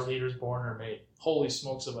 You know, are leaders born or made? Holy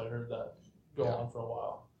smokes, have I heard that go on for a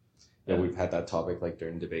while. Yeah, we've had that topic like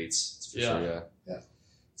during debates. It's for sure, Yeah.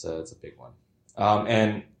 It's a big one.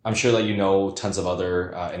 And I'm sure that you know tons of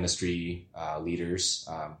other industry leaders,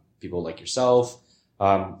 people like yourself.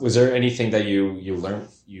 Was there anything that you learned,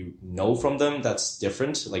 from them that's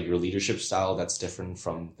different, like your leadership style that's different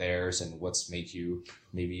from theirs, and what's made you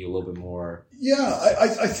maybe a little bit more? Yeah,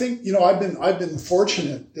 I think, I've been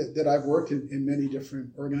fortunate that I've worked in many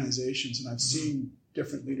different organizations, and I've seen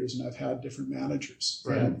different leaders and I've had different managers.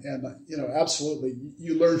 Right. And absolutely,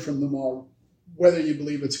 you learn from them all, whether you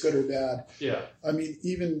believe it's good or bad. Yeah. I mean,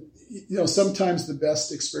 even, sometimes the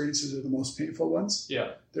best experiences are the most painful ones.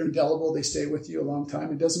 Yeah. They're indelible. They stay with you a long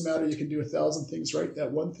time. It doesn't matter. You can do 1,000 things right.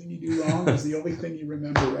 That one thing you do wrong is the only thing you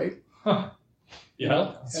remember, right?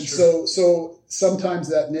 Yeah. And so sometimes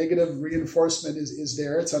that negative reinforcement is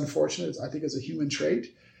there. It's unfortunate. I think it's a human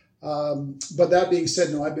trait. But that being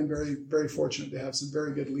said, no, I've been very, very fortunate to have some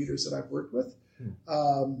very good leaders that I've worked with.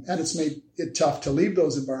 And it's made it tough to leave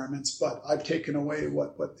those environments, but I've taken away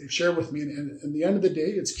what they've shared with me. And at the end of the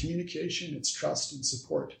day, it's communication, it's trust and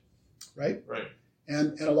support, right? Right.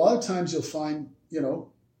 And a lot of times you'll find,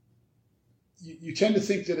 you tend to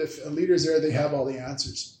think that if a leader's there, they have all the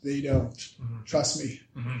answers. They don't. Trust me.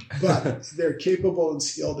 But they're capable and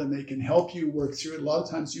skilled, and they can help you work through it. A lot of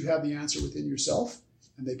times you have the answer within yourself,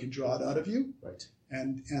 and they can draw it out of you. Right.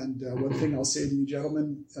 And one thing I'll say to you,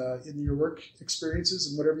 gentlemen, in your work experiences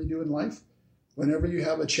and whatever you do in life, whenever you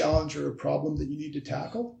have a challenge or a problem that you need to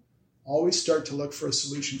tackle, always start to look for a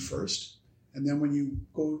solution first. And then when you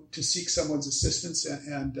go to seek someone's assistance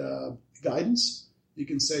and guidance, you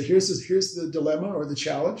can say, here's the dilemma or the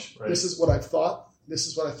challenge. Right. This is what I've thought. This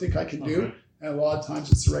is what I think I can do. Okay. And a lot of times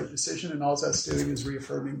it's the right decision, and all that's doing is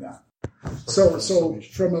reaffirming that. So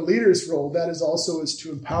from a leader's role, that is also is to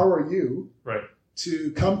empower you Right.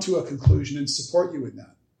 to come to a conclusion and support you in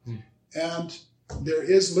that. And there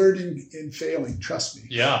is learning in failing, trust me.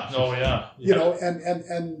 Yeah. Oh, yeah.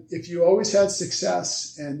 And if you always had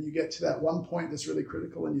success and you get to that one point that's really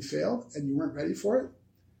critical and you failed and you weren't ready for it,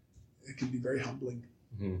 it can be very humbling.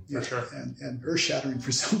 For sure. And earth-shattering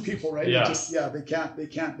for some people, right? Yeah. They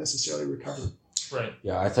can't necessarily recover. Right.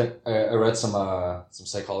 Yeah, I think I read some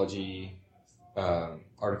psychology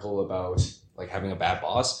article about like having a bad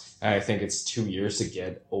boss, and I think it's 2 years to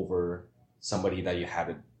get over somebody that you had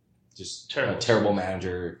a terrible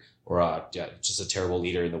manager or just a terrible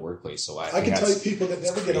leader in the workplace. So I can tell you people that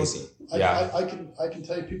never get over crazy. it. I can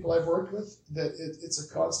tell you people I've worked with that it's a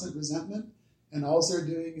constant resentment, and all they're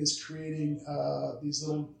doing is creating these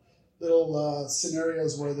little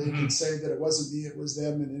scenarios where they can say that it wasn't me, it was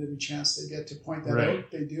them, and every chance they get to point that out,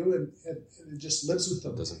 they do, and it just lives with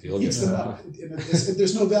them. It doesn't feel Eats good. them up.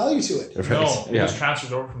 There's no value to it. No, it just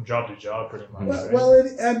transfers over from job to job pretty much. Right? Well,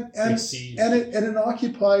 it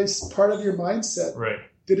occupies part of your mindset Right.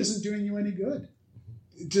 that isn't doing you any good.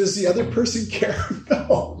 does the other person care?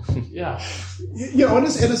 No. Yeah. And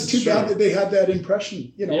it's too bad that they had that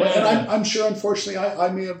impression, and Yeah. I'm sure, unfortunately, I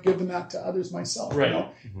may have given that to others myself,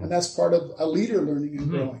 Right. And that's part of a leader learning and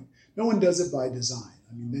growing. No one does it by design.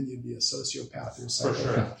 I mean, then you'd be a sociopath or a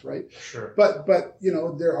psychopath, right? Sure. But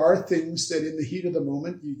there are things that in the heat of the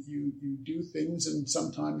moment, you do things and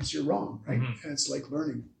sometimes you're wrong, right? And it's like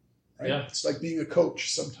learning, right? Yeah. It's like being a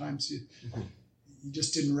coach. Sometimes you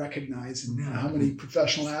just didn't recognize, and how many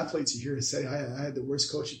professional athletes you hear say, I had the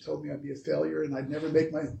worst coach. He told me I'd be a failure and I'd never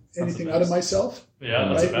make anything out of myself. Yeah,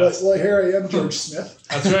 that's right? the best. Well, here I am, George Smith.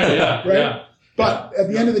 That's right, yeah. Right? Yeah. But at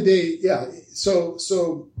the end of the day, so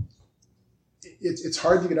it's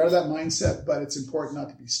hard to get out of that mindset, but it's important not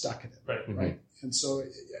to be stuck in it. Right. Right. And so,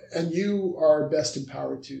 and you are best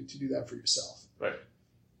empowered to do that for yourself. Right.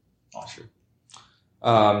 Awesome.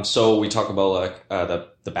 So we talk about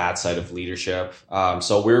the bad side of leadership.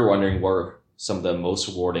 So we were wondering what are some of the most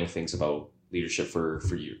rewarding things about leadership for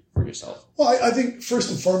yourself? Well, I think first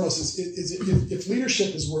and foremost is if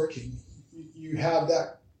leadership is working, you have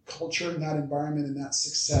that culture and that environment and that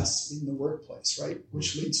success in the workplace, right?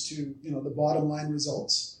 Which leads to, the bottom line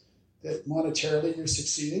results, that monetarily you're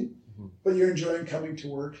succeeding, but you're enjoying coming to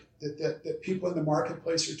work, that people in the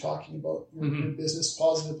marketplace are talking about your business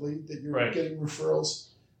positively, that you're getting referrals,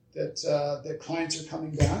 that clients are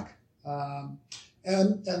coming back.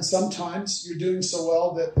 And sometimes you're doing so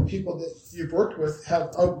well that the people that you've worked with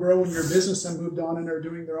have outgrown your business and moved on and are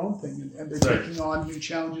doing their own thing, and they're taking on new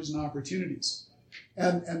challenges and opportunities.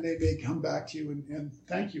 And they may come back to you and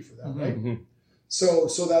thank you for that, right? So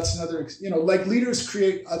that's another, like leaders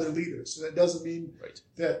create other leaders. So that doesn't mean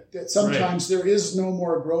that sometimes there is no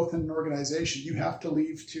more growth in an organization. You have to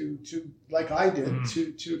leave to like I did,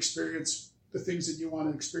 to experience the things that you want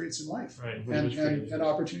to experience in life, and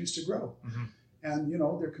opportunities to grow. And,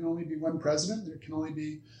 there can only be one president. There can only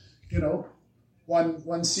be, one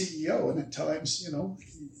CEO. And at times,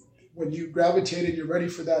 when you gravitate and you're ready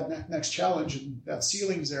for that next challenge, and that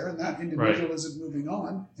ceiling's there and that individual isn't moving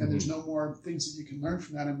on, and there's no more things that you can learn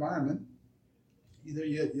from that environment, either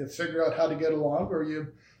you figure out how to get along or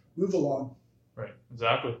you move along. Right.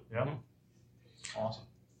 Exactly. Yeah. Awesome.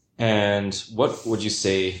 And what would you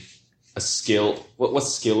say what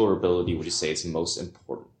skill or ability would you say is most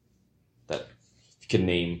important that you can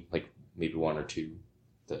name, like maybe one or two?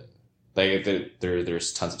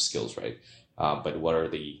 There's tons of skills, right? But what are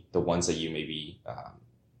the ones that you maybe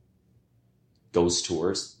goes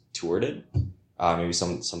toward it? Maybe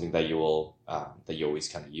something that you will that you always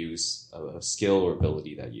kind of use, a skill or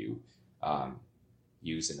ability that you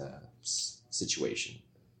use in a situation.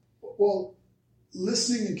 Well,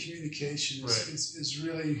 listening and communication is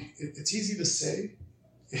really, it's easy to say,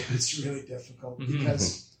 it's really difficult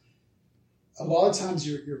because a lot of times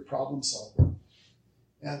you're problem solving,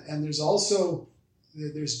 and there's also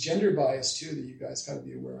there's gender bias too that you guys got to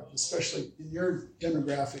be aware of, especially in your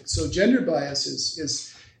demographic. So gender bias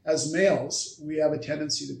is as males, we have a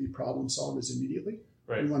tendency to be problem solvers immediately.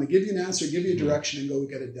 Right. We want to give you an answer, give you a direction, and go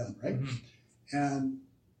get it done, right? And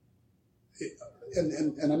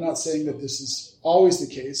I'm not saying that this is always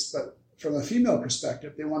the case, but from a female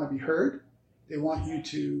perspective, they want to be heard. They want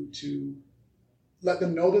you to let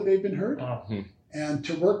them know that they've been heard, and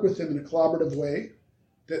to work with them in a collaborative way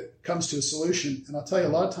that comes to a solution. And I'll tell you, a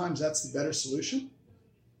lot of times that's the better solution.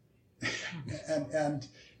 and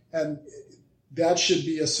that should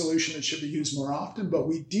be a solution that should be used more often, but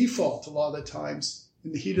we default a lot of the times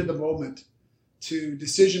in the heat of the moment to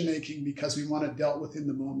decision making because we want it dealt with in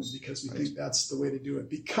the moment, because we think that's the way to do it,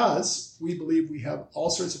 because we believe we have all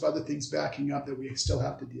sorts of other things backing up that we still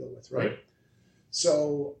have to deal with, right?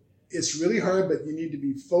 So it's really hard, but you need to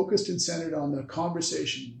be focused and centered on the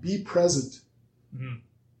conversation. Be present.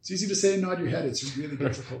 It's easy to say and nod your head. It's really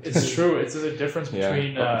difficult. It's true. It's a difference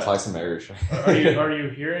between... applies to marriage. are you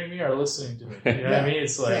hearing me or listening to me? You know what I mean?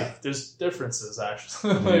 It's like, there's differences,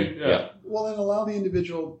 actually. Well, and allow the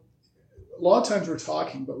individual... A lot of times we're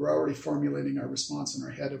talking, but we're already formulating our response in our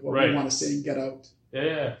head of what we want to say and get out.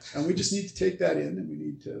 And we just need to take that in, and we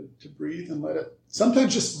need to breathe and let it...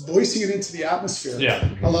 Sometimes just voicing it into the atmosphere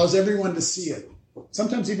allows everyone to see it.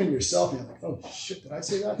 Sometimes even yourself, you're like, oh shit, did I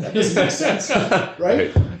say that? That doesn't make sense,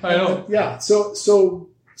 right? I know.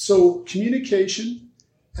 So communication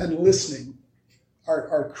and listening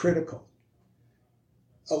are critical.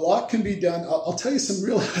 A lot can be done. I'll tell you some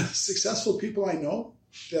real successful people I know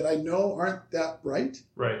aren't that bright,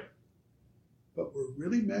 right? But were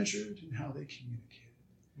really measured in how they communicated,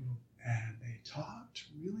 and they talked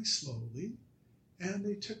really slowly, and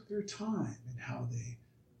they took their time in how they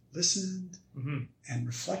listened and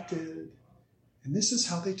reflected, and this is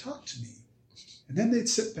how they talked to me. And then they'd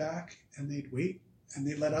sit back and they'd wait and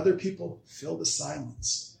they'd let other people fill the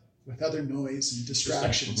silence with other noise and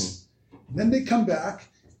distractions. And then they'd come back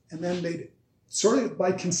and then they'd sort of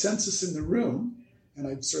by consensus in the room, and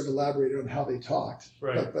I'd sort of elaborate on how they talked,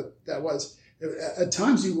 Right. but that was, at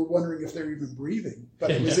times you were wondering if they were even breathing,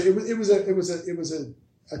 but it was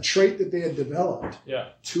a trait that they had developed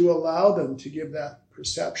to allow them to give that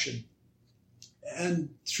perception. And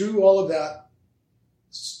through all of that,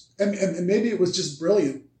 and maybe it was just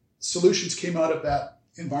brilliant, solutions came out of that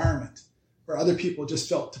environment where other people just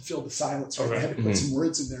felt to fill the silence, right? They had to put some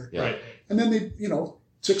words in there. Right. And then they,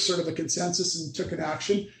 took sort of a consensus and took an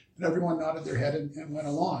action, and everyone nodded their head and went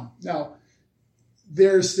along. Now,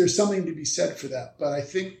 there's something to be said for that, but I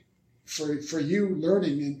think for you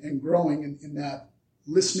learning and growing in that,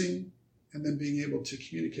 listening and then being able to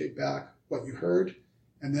communicate back what you heard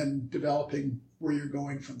and then developing where you're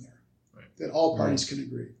going from there, that all parties can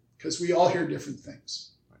agree, because we all hear different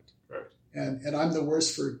things. Right. And I'm the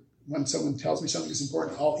worst for when someone tells me something is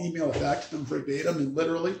important, I'll email it back to them verbatim and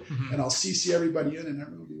literally, and I'll CC everybody in, and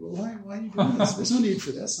everyone will be, well, why are you doing this? There's no need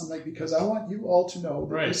for this. I'm like, because I want you all to know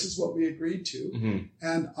that this is what we agreed to,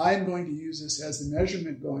 and I'm going to use this as the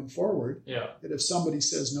measurement going forward, that if somebody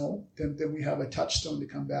says no, then we have a touchstone to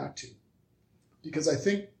come back to. Because I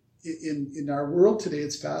think in our world today,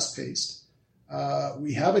 it's fast-paced.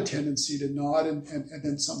 We have a tendency to nod and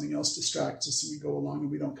then something else distracts us and we go along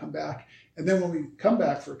and we don't come back. And then when we come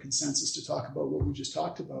back for a consensus to talk about what we just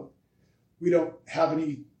talked about, we don't have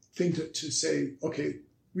anything to say, okay,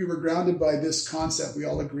 we were grounded by this concept. We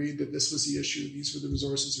all agreed that this was the issue. These were the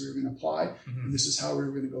resources we were going to apply. And this is how we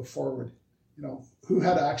were going to go forward. Who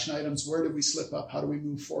had action items? Where did we slip up? How do we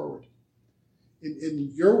move forward?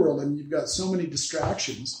 In your world, you've got so many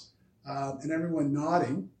distractions and everyone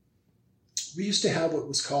nodding. We used to have what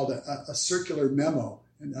was called a circular memo.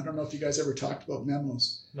 And I don't know if you guys ever talked about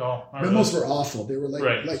memos. No. Memos were awful. They were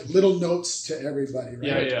like little notes to everybody,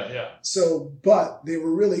 right? Yeah. So, but they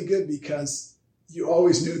were really good because you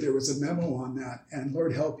always knew there was a memo on that. And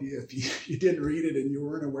Lord help you if you didn't read it and you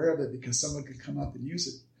weren't aware of it, because someone could come up and use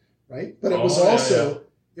it, right? But it was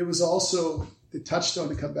also the touchstone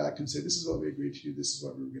to come back and say, this is what we agreed to do. This is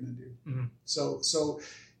what we were going to do. So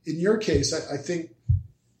in your case, I think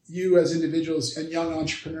you as individuals and young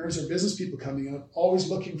entrepreneurs or business people coming up, always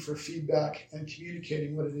looking for feedback and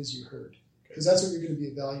communicating what it is you heard, because that's what you're going to be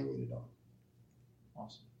evaluated on.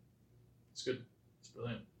 Awesome. That's good. That's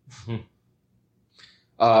brilliant.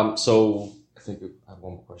 So I think I have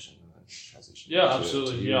one more question. Transition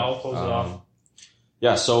absolutely. I'll close it off.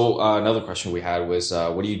 Yeah. So another question we had was,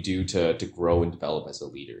 what do you do to grow and develop as a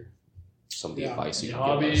leader? Some of the advice you can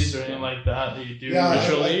hobbies give us. or anything like that you do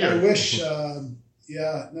visually? I wish. And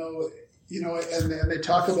they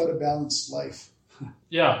talk about a balanced life.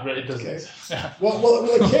 Yeah, right. It doesn't. Okay. Yeah. Well,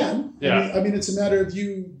 it can. Yeah. I mean, it's a matter of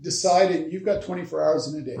you deciding. You've got 24 hours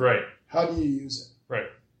in a day. Right. How do you use it? Right.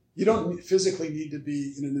 You don't physically need to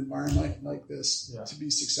be in an environment like this to be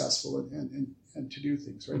successful and to do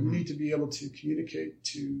things, right? You need to be able to communicate,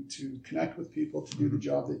 to connect with people, to do the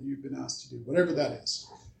job that you've been asked to do, whatever that is.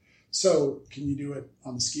 So can you do it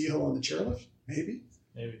on the ski hill on the chairlift? Maybe.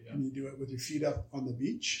 Maybe, yeah. Can you do it with your feet up on the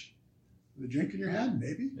beach with a drink in your hand?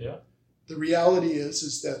 Maybe. Yeah. The reality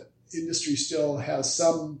is that industry still has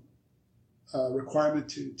some requirement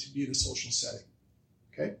to be in a social setting.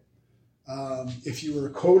 Okay. If you were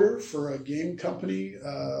a coder for a game company,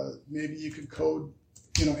 maybe you could code,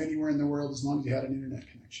 anywhere in the world as long as you had an internet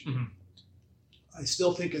connection. I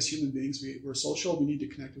still think as human beings, we're social. We need to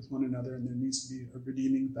connect with one another, and there needs to be a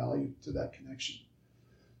redeeming value to that connection.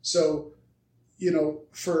 So,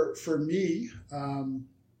 for me,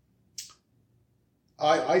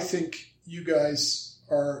 I think you guys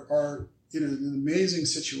are in an amazing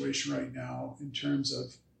situation right now in terms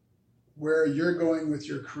of where you're going with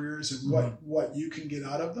your careers and what you can get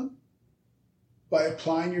out of them by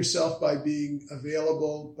applying yourself, by being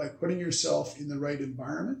available, by putting yourself in the right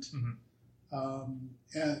environment,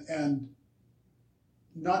 and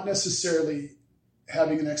not necessarily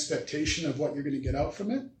having an expectation of what you're going to get out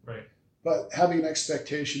from it, right? But having an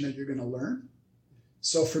expectation that you're going to learn.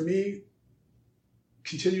 So for me,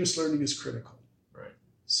 continuous learning is critical. Right.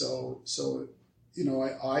 So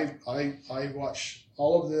I watch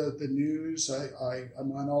all of the news.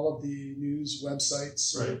 I'm on all of the news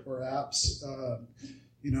websites or apps.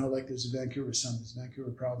 Like there's the Vancouver Sun, there's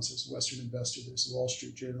Vancouver Province, there's the Western Investor, there's the Wall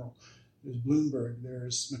Street Journal, there's Bloomberg,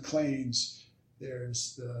 there's Maclean's,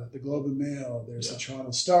 there's the Globe and Mail, there's the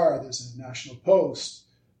Toronto Star, there's the National Post,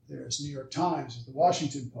 There's New York Times, there's the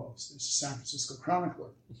Washington Post, there's the San Francisco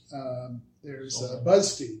Chronicle, there's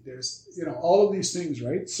BuzzFeed, there's, all of these things,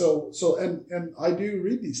 right? So and I do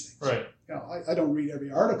read these things. Right. I don't read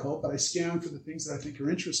every article, but I scan for the things that I think are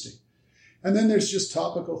interesting. And then there's just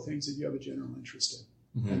topical things that you have a general interest in.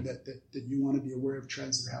 Mm-hmm. And that you want to be aware of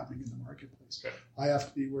trends that are happening in the marketplace. Okay. I have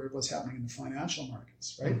to be aware of what's happening in the financial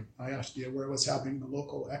markets, right? Mm-hmm. I have to be aware of what's happening in the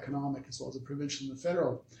local economic as well as the provincial and the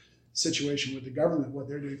federal situation with the government, what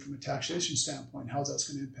they're doing from a taxation standpoint, how's that's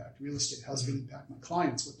going to impact real estate, how's it going to impact my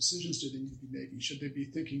clients, what decisions do they need to be making, should they be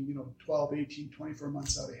thinking 12, 18, 24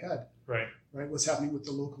 months out ahead, right? What's happening with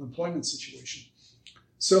the local employment situation.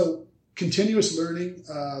 So continuous learning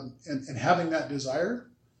and having that desire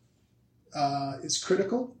is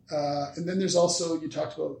critical. And then there's also, you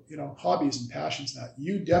talked about, hobbies and passions. That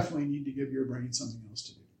you definitely need to give your brain something else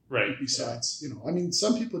to do. Right. Besides,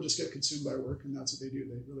 some people just get consumed by work and that's what they do.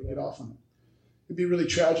 They really get off on it. It'd be really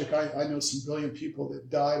tragic. I know some brilliant people that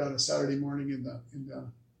died on a Saturday morning in the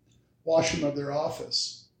washroom of their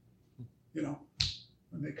office, when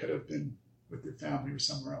they could have been with their family or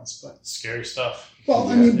somewhere else. But scary stuff. Well,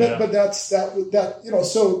 but that's that.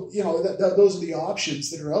 Those are the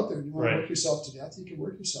options that are out there. You want to work yourself to death, you can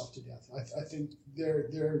work yourself to death. I think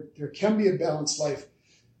there can be a balanced life.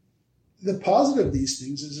 The positive of these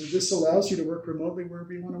things is that this allows you to work remotely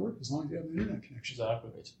wherever you want to work, as long as you have an internet connection.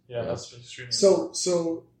 Exactly. Yeah, that's extremely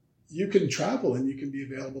so you can travel and you can be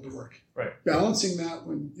available to work. Right. Balancing that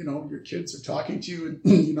when your kids are talking to you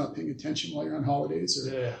and you're not paying attention while you're on holidays,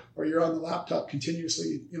 or you're on the laptop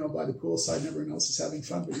continuously, by the poolside and everyone else is having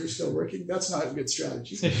fun, but you're still working. That's not a good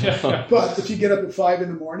strategy. But if you get up at 5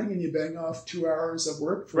 a.m. and you bang off 2 hours of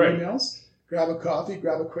work for emails, grab a coffee,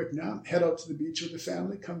 grab a quick nap, head out to the beach with the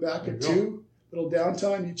family, come back at 2, little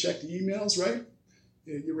downtime, you check the emails, right?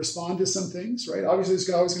 You respond to some things, right? Obviously, there's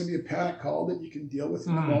always going to be a panic call that you can deal with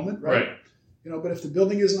in the moment, right? But if the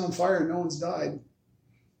building isn't on fire and no one's died,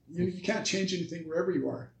 you can't change anything wherever you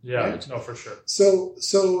are. Yeah, right? No, for sure. So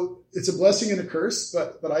it's a blessing and a curse,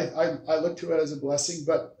 but I look to it as a blessing.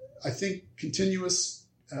 But I think continuous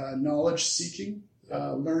knowledge seeking,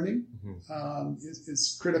 learning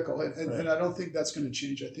is critical, and I don't think that's going to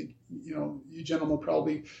change. I think you gentlemen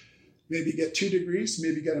probably maybe get 2 degrees,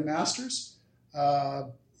 maybe get a master's.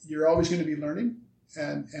 You're always going to be learning,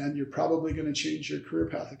 and you're probably going to change your career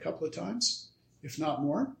path a couple of times, if not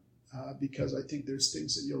more, because I think there's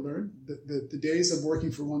things that you'll learn. The days of working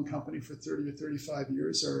for one company for 30 or 35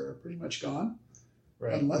 years are pretty much gone,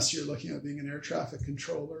 unless you're looking at being an air traffic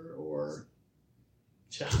controller or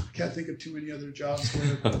can't think of too many other jobs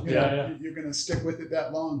where you're going to stick with it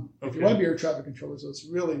that long. Okay. If you want to be air traffic controller, so it's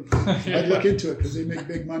really, I'd look into it because they make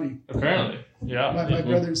big money. Apparently, yeah. My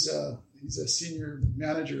brother's he's a senior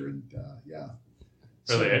manager, and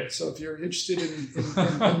Really? So if you're interested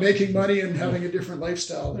in making money and having a different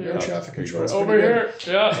lifestyle, air traphic control is over here.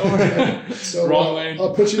 Good. Yeah, over here. So Wrong lane.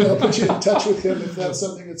 I'll put you in touch with him if that's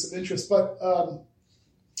something that's of interest. But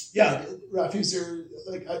Rafi's there.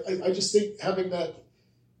 I just think having that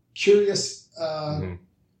curious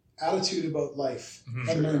attitude about life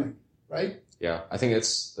and learning, right? Yeah, I think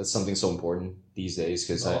that's something so important these days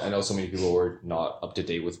because I know so many people are not up to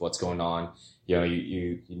date with what's going on.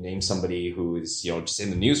 You name somebody who is just in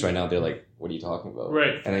the news right now, they're like, what are you talking about?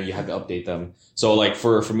 Right. And then you have to update them. So like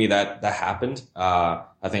for me that happened.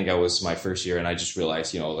 I think I was my first year and I just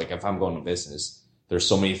realized, like if I'm going to business, there's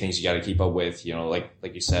so many things you got to keep up with,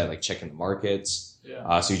 like you said, like checking the markets.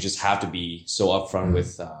 Yeah. So you just have to be so upfront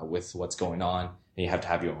with what's going on and you have to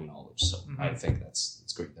have your own knowledge. So I think that's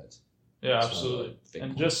great. Yeah, absolutely.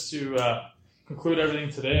 And just to conclude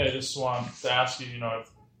everything today, I just want to ask you,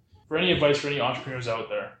 if, for any advice for any entrepreneurs out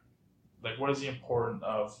there, like what is the importance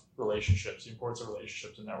of relationships, the importance of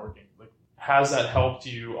relationships and networking? Like, has that helped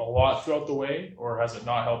you a lot throughout the way, or has it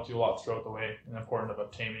not helped you a lot throughout the way? And the importance of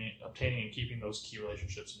obtaining and keeping those key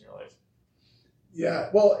relationships in your life. Yeah,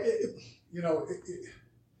 well,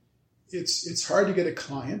 it's hard to get a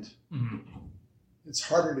client. Mm-hmm. It's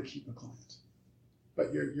harder to keep a client.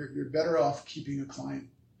 But you're better off keeping a client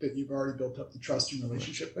that you've already built up the trust and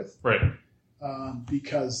relationship with, right?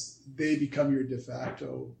 Because they become your de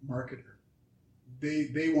facto marketer.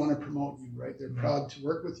 They want to promote you, right? They're proud to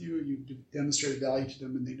work with you. You've demonstrated value to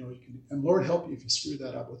them, and they know you can. And Lord help you if you screw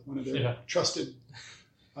that up with one of their trusted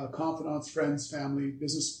confidants, friends, family,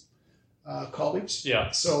 business colleagues.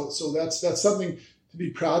 Yeah. So that's something to be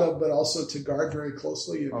proud of, but also to guard very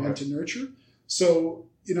closely and to nurture. So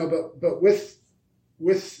but with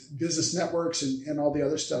business networks and all the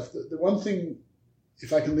other stuff, the one thing,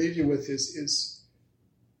 if I can leave you with, is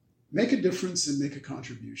make a difference and make a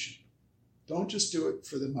contribution. Don't just do it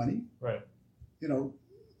for the money. Right.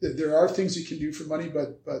 there are things you can do for money,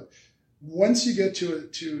 but once you get to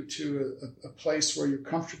a place where you're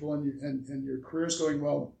comfortable and your career is going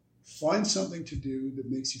well, find something to do that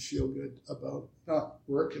makes you feel good about not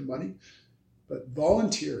work and money, but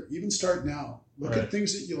volunteer. Even start now. Look at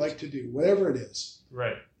things that you like to do, whatever it is.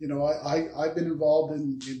 Right. I've been involved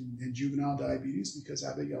in juvenile diabetes because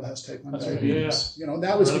Abigail has type 1 diabetes. Yeah. And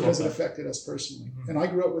that was because it affected us personally. Mm-hmm. And I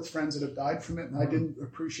grew up with friends that have died from it, and I didn't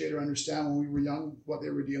appreciate or understand when we were young what they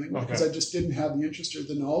were dealing with because I just didn't have the interest or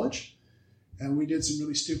the knowledge. And we did some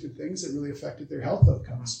really stupid things that really affected their health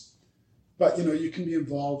outcomes. But, you can be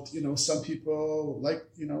involved. Some people like,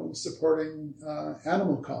 supporting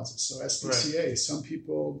animal causes, so SPCA. Right. Some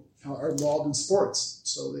people are involved in sports,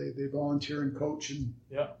 so they volunteer and coach and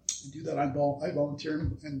do that. I volunteer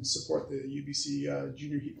and support the UBC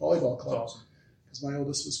Junior Heat Volleyball Club because my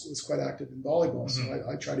oldest was quite active in volleyball, so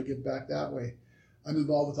I try to give back that way. I'm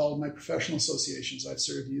involved with all of my professional associations. I've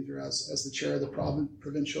served either as the chair of the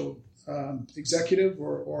provincial executive,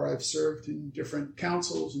 or I've served in different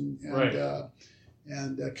councils and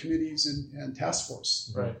committees and task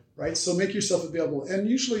force. Right. So make yourself available. And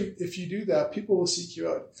usually if you do that, people will seek you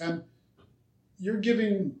out. And you're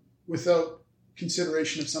giving without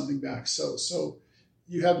consideration of something back. So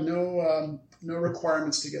you have no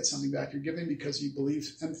requirements to get something back. You're giving because you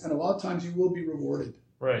believe. And a lot of times you will be rewarded.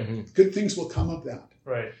 Right. Mm-hmm. Good things will come of that.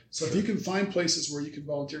 Right. So if you can find places where you can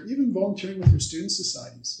volunteer, even volunteering with your student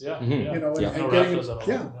societies, and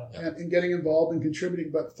getting involved and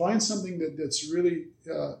contributing, but find something that's really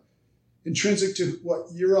intrinsic to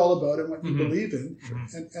what you're all about and what you believe in,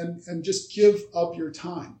 and just give up your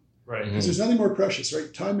time. Right. Because there's nothing more precious,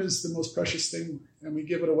 right? Time is the most precious thing, and we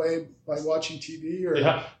give it away by watching TV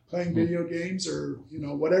or playing video games or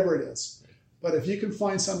whatever it is. But if you can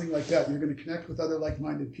find something like that, you're going to connect with other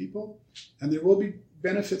like-minded people, and there will be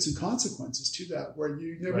benefits and consequences to that, where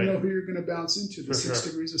you never know who you're going to bounce into, the 6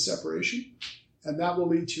 degrees of separation, and that will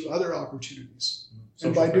lead to other opportunities.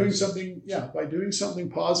 And by doing something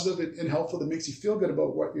positive and helpful that makes you feel good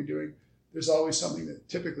about what you're doing, there's always something that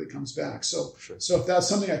typically comes back. So if that's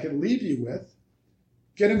something I can leave you with,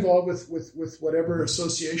 get involved with whatever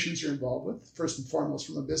associations you're involved with, first and foremost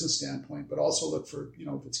from a business standpoint, but also look for,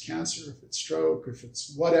 if it's cancer, if it's stroke, if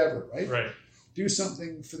it's whatever, right? Right. Do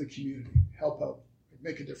something for the community. Help out.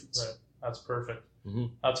 Make a difference. Right. That's perfect. Mm-hmm.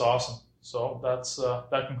 That's awesome. So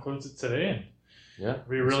that concludes it today. And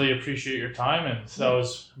we really appreciate your time. And that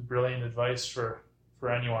was brilliant advice for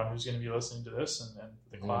anyone who's going to be listening to this and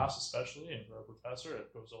the class especially, and for our professor.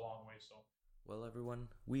 It goes a long way. So, well, everyone,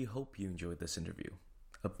 we hope you enjoyed this interview.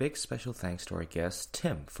 A big special thanks to our guest,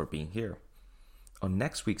 Tim, for being here. On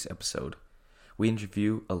next week's episode, we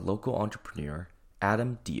interview a local entrepreneur,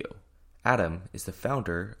 Adam Dio. Adam is the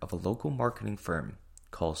founder of a local marketing firm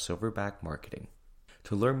called Silverback Marketing.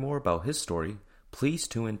 To learn more about his story, please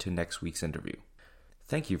tune in to next week's interview.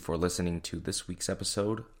 Thank you for listening to this week's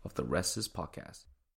episode of the Rest Is Podcast.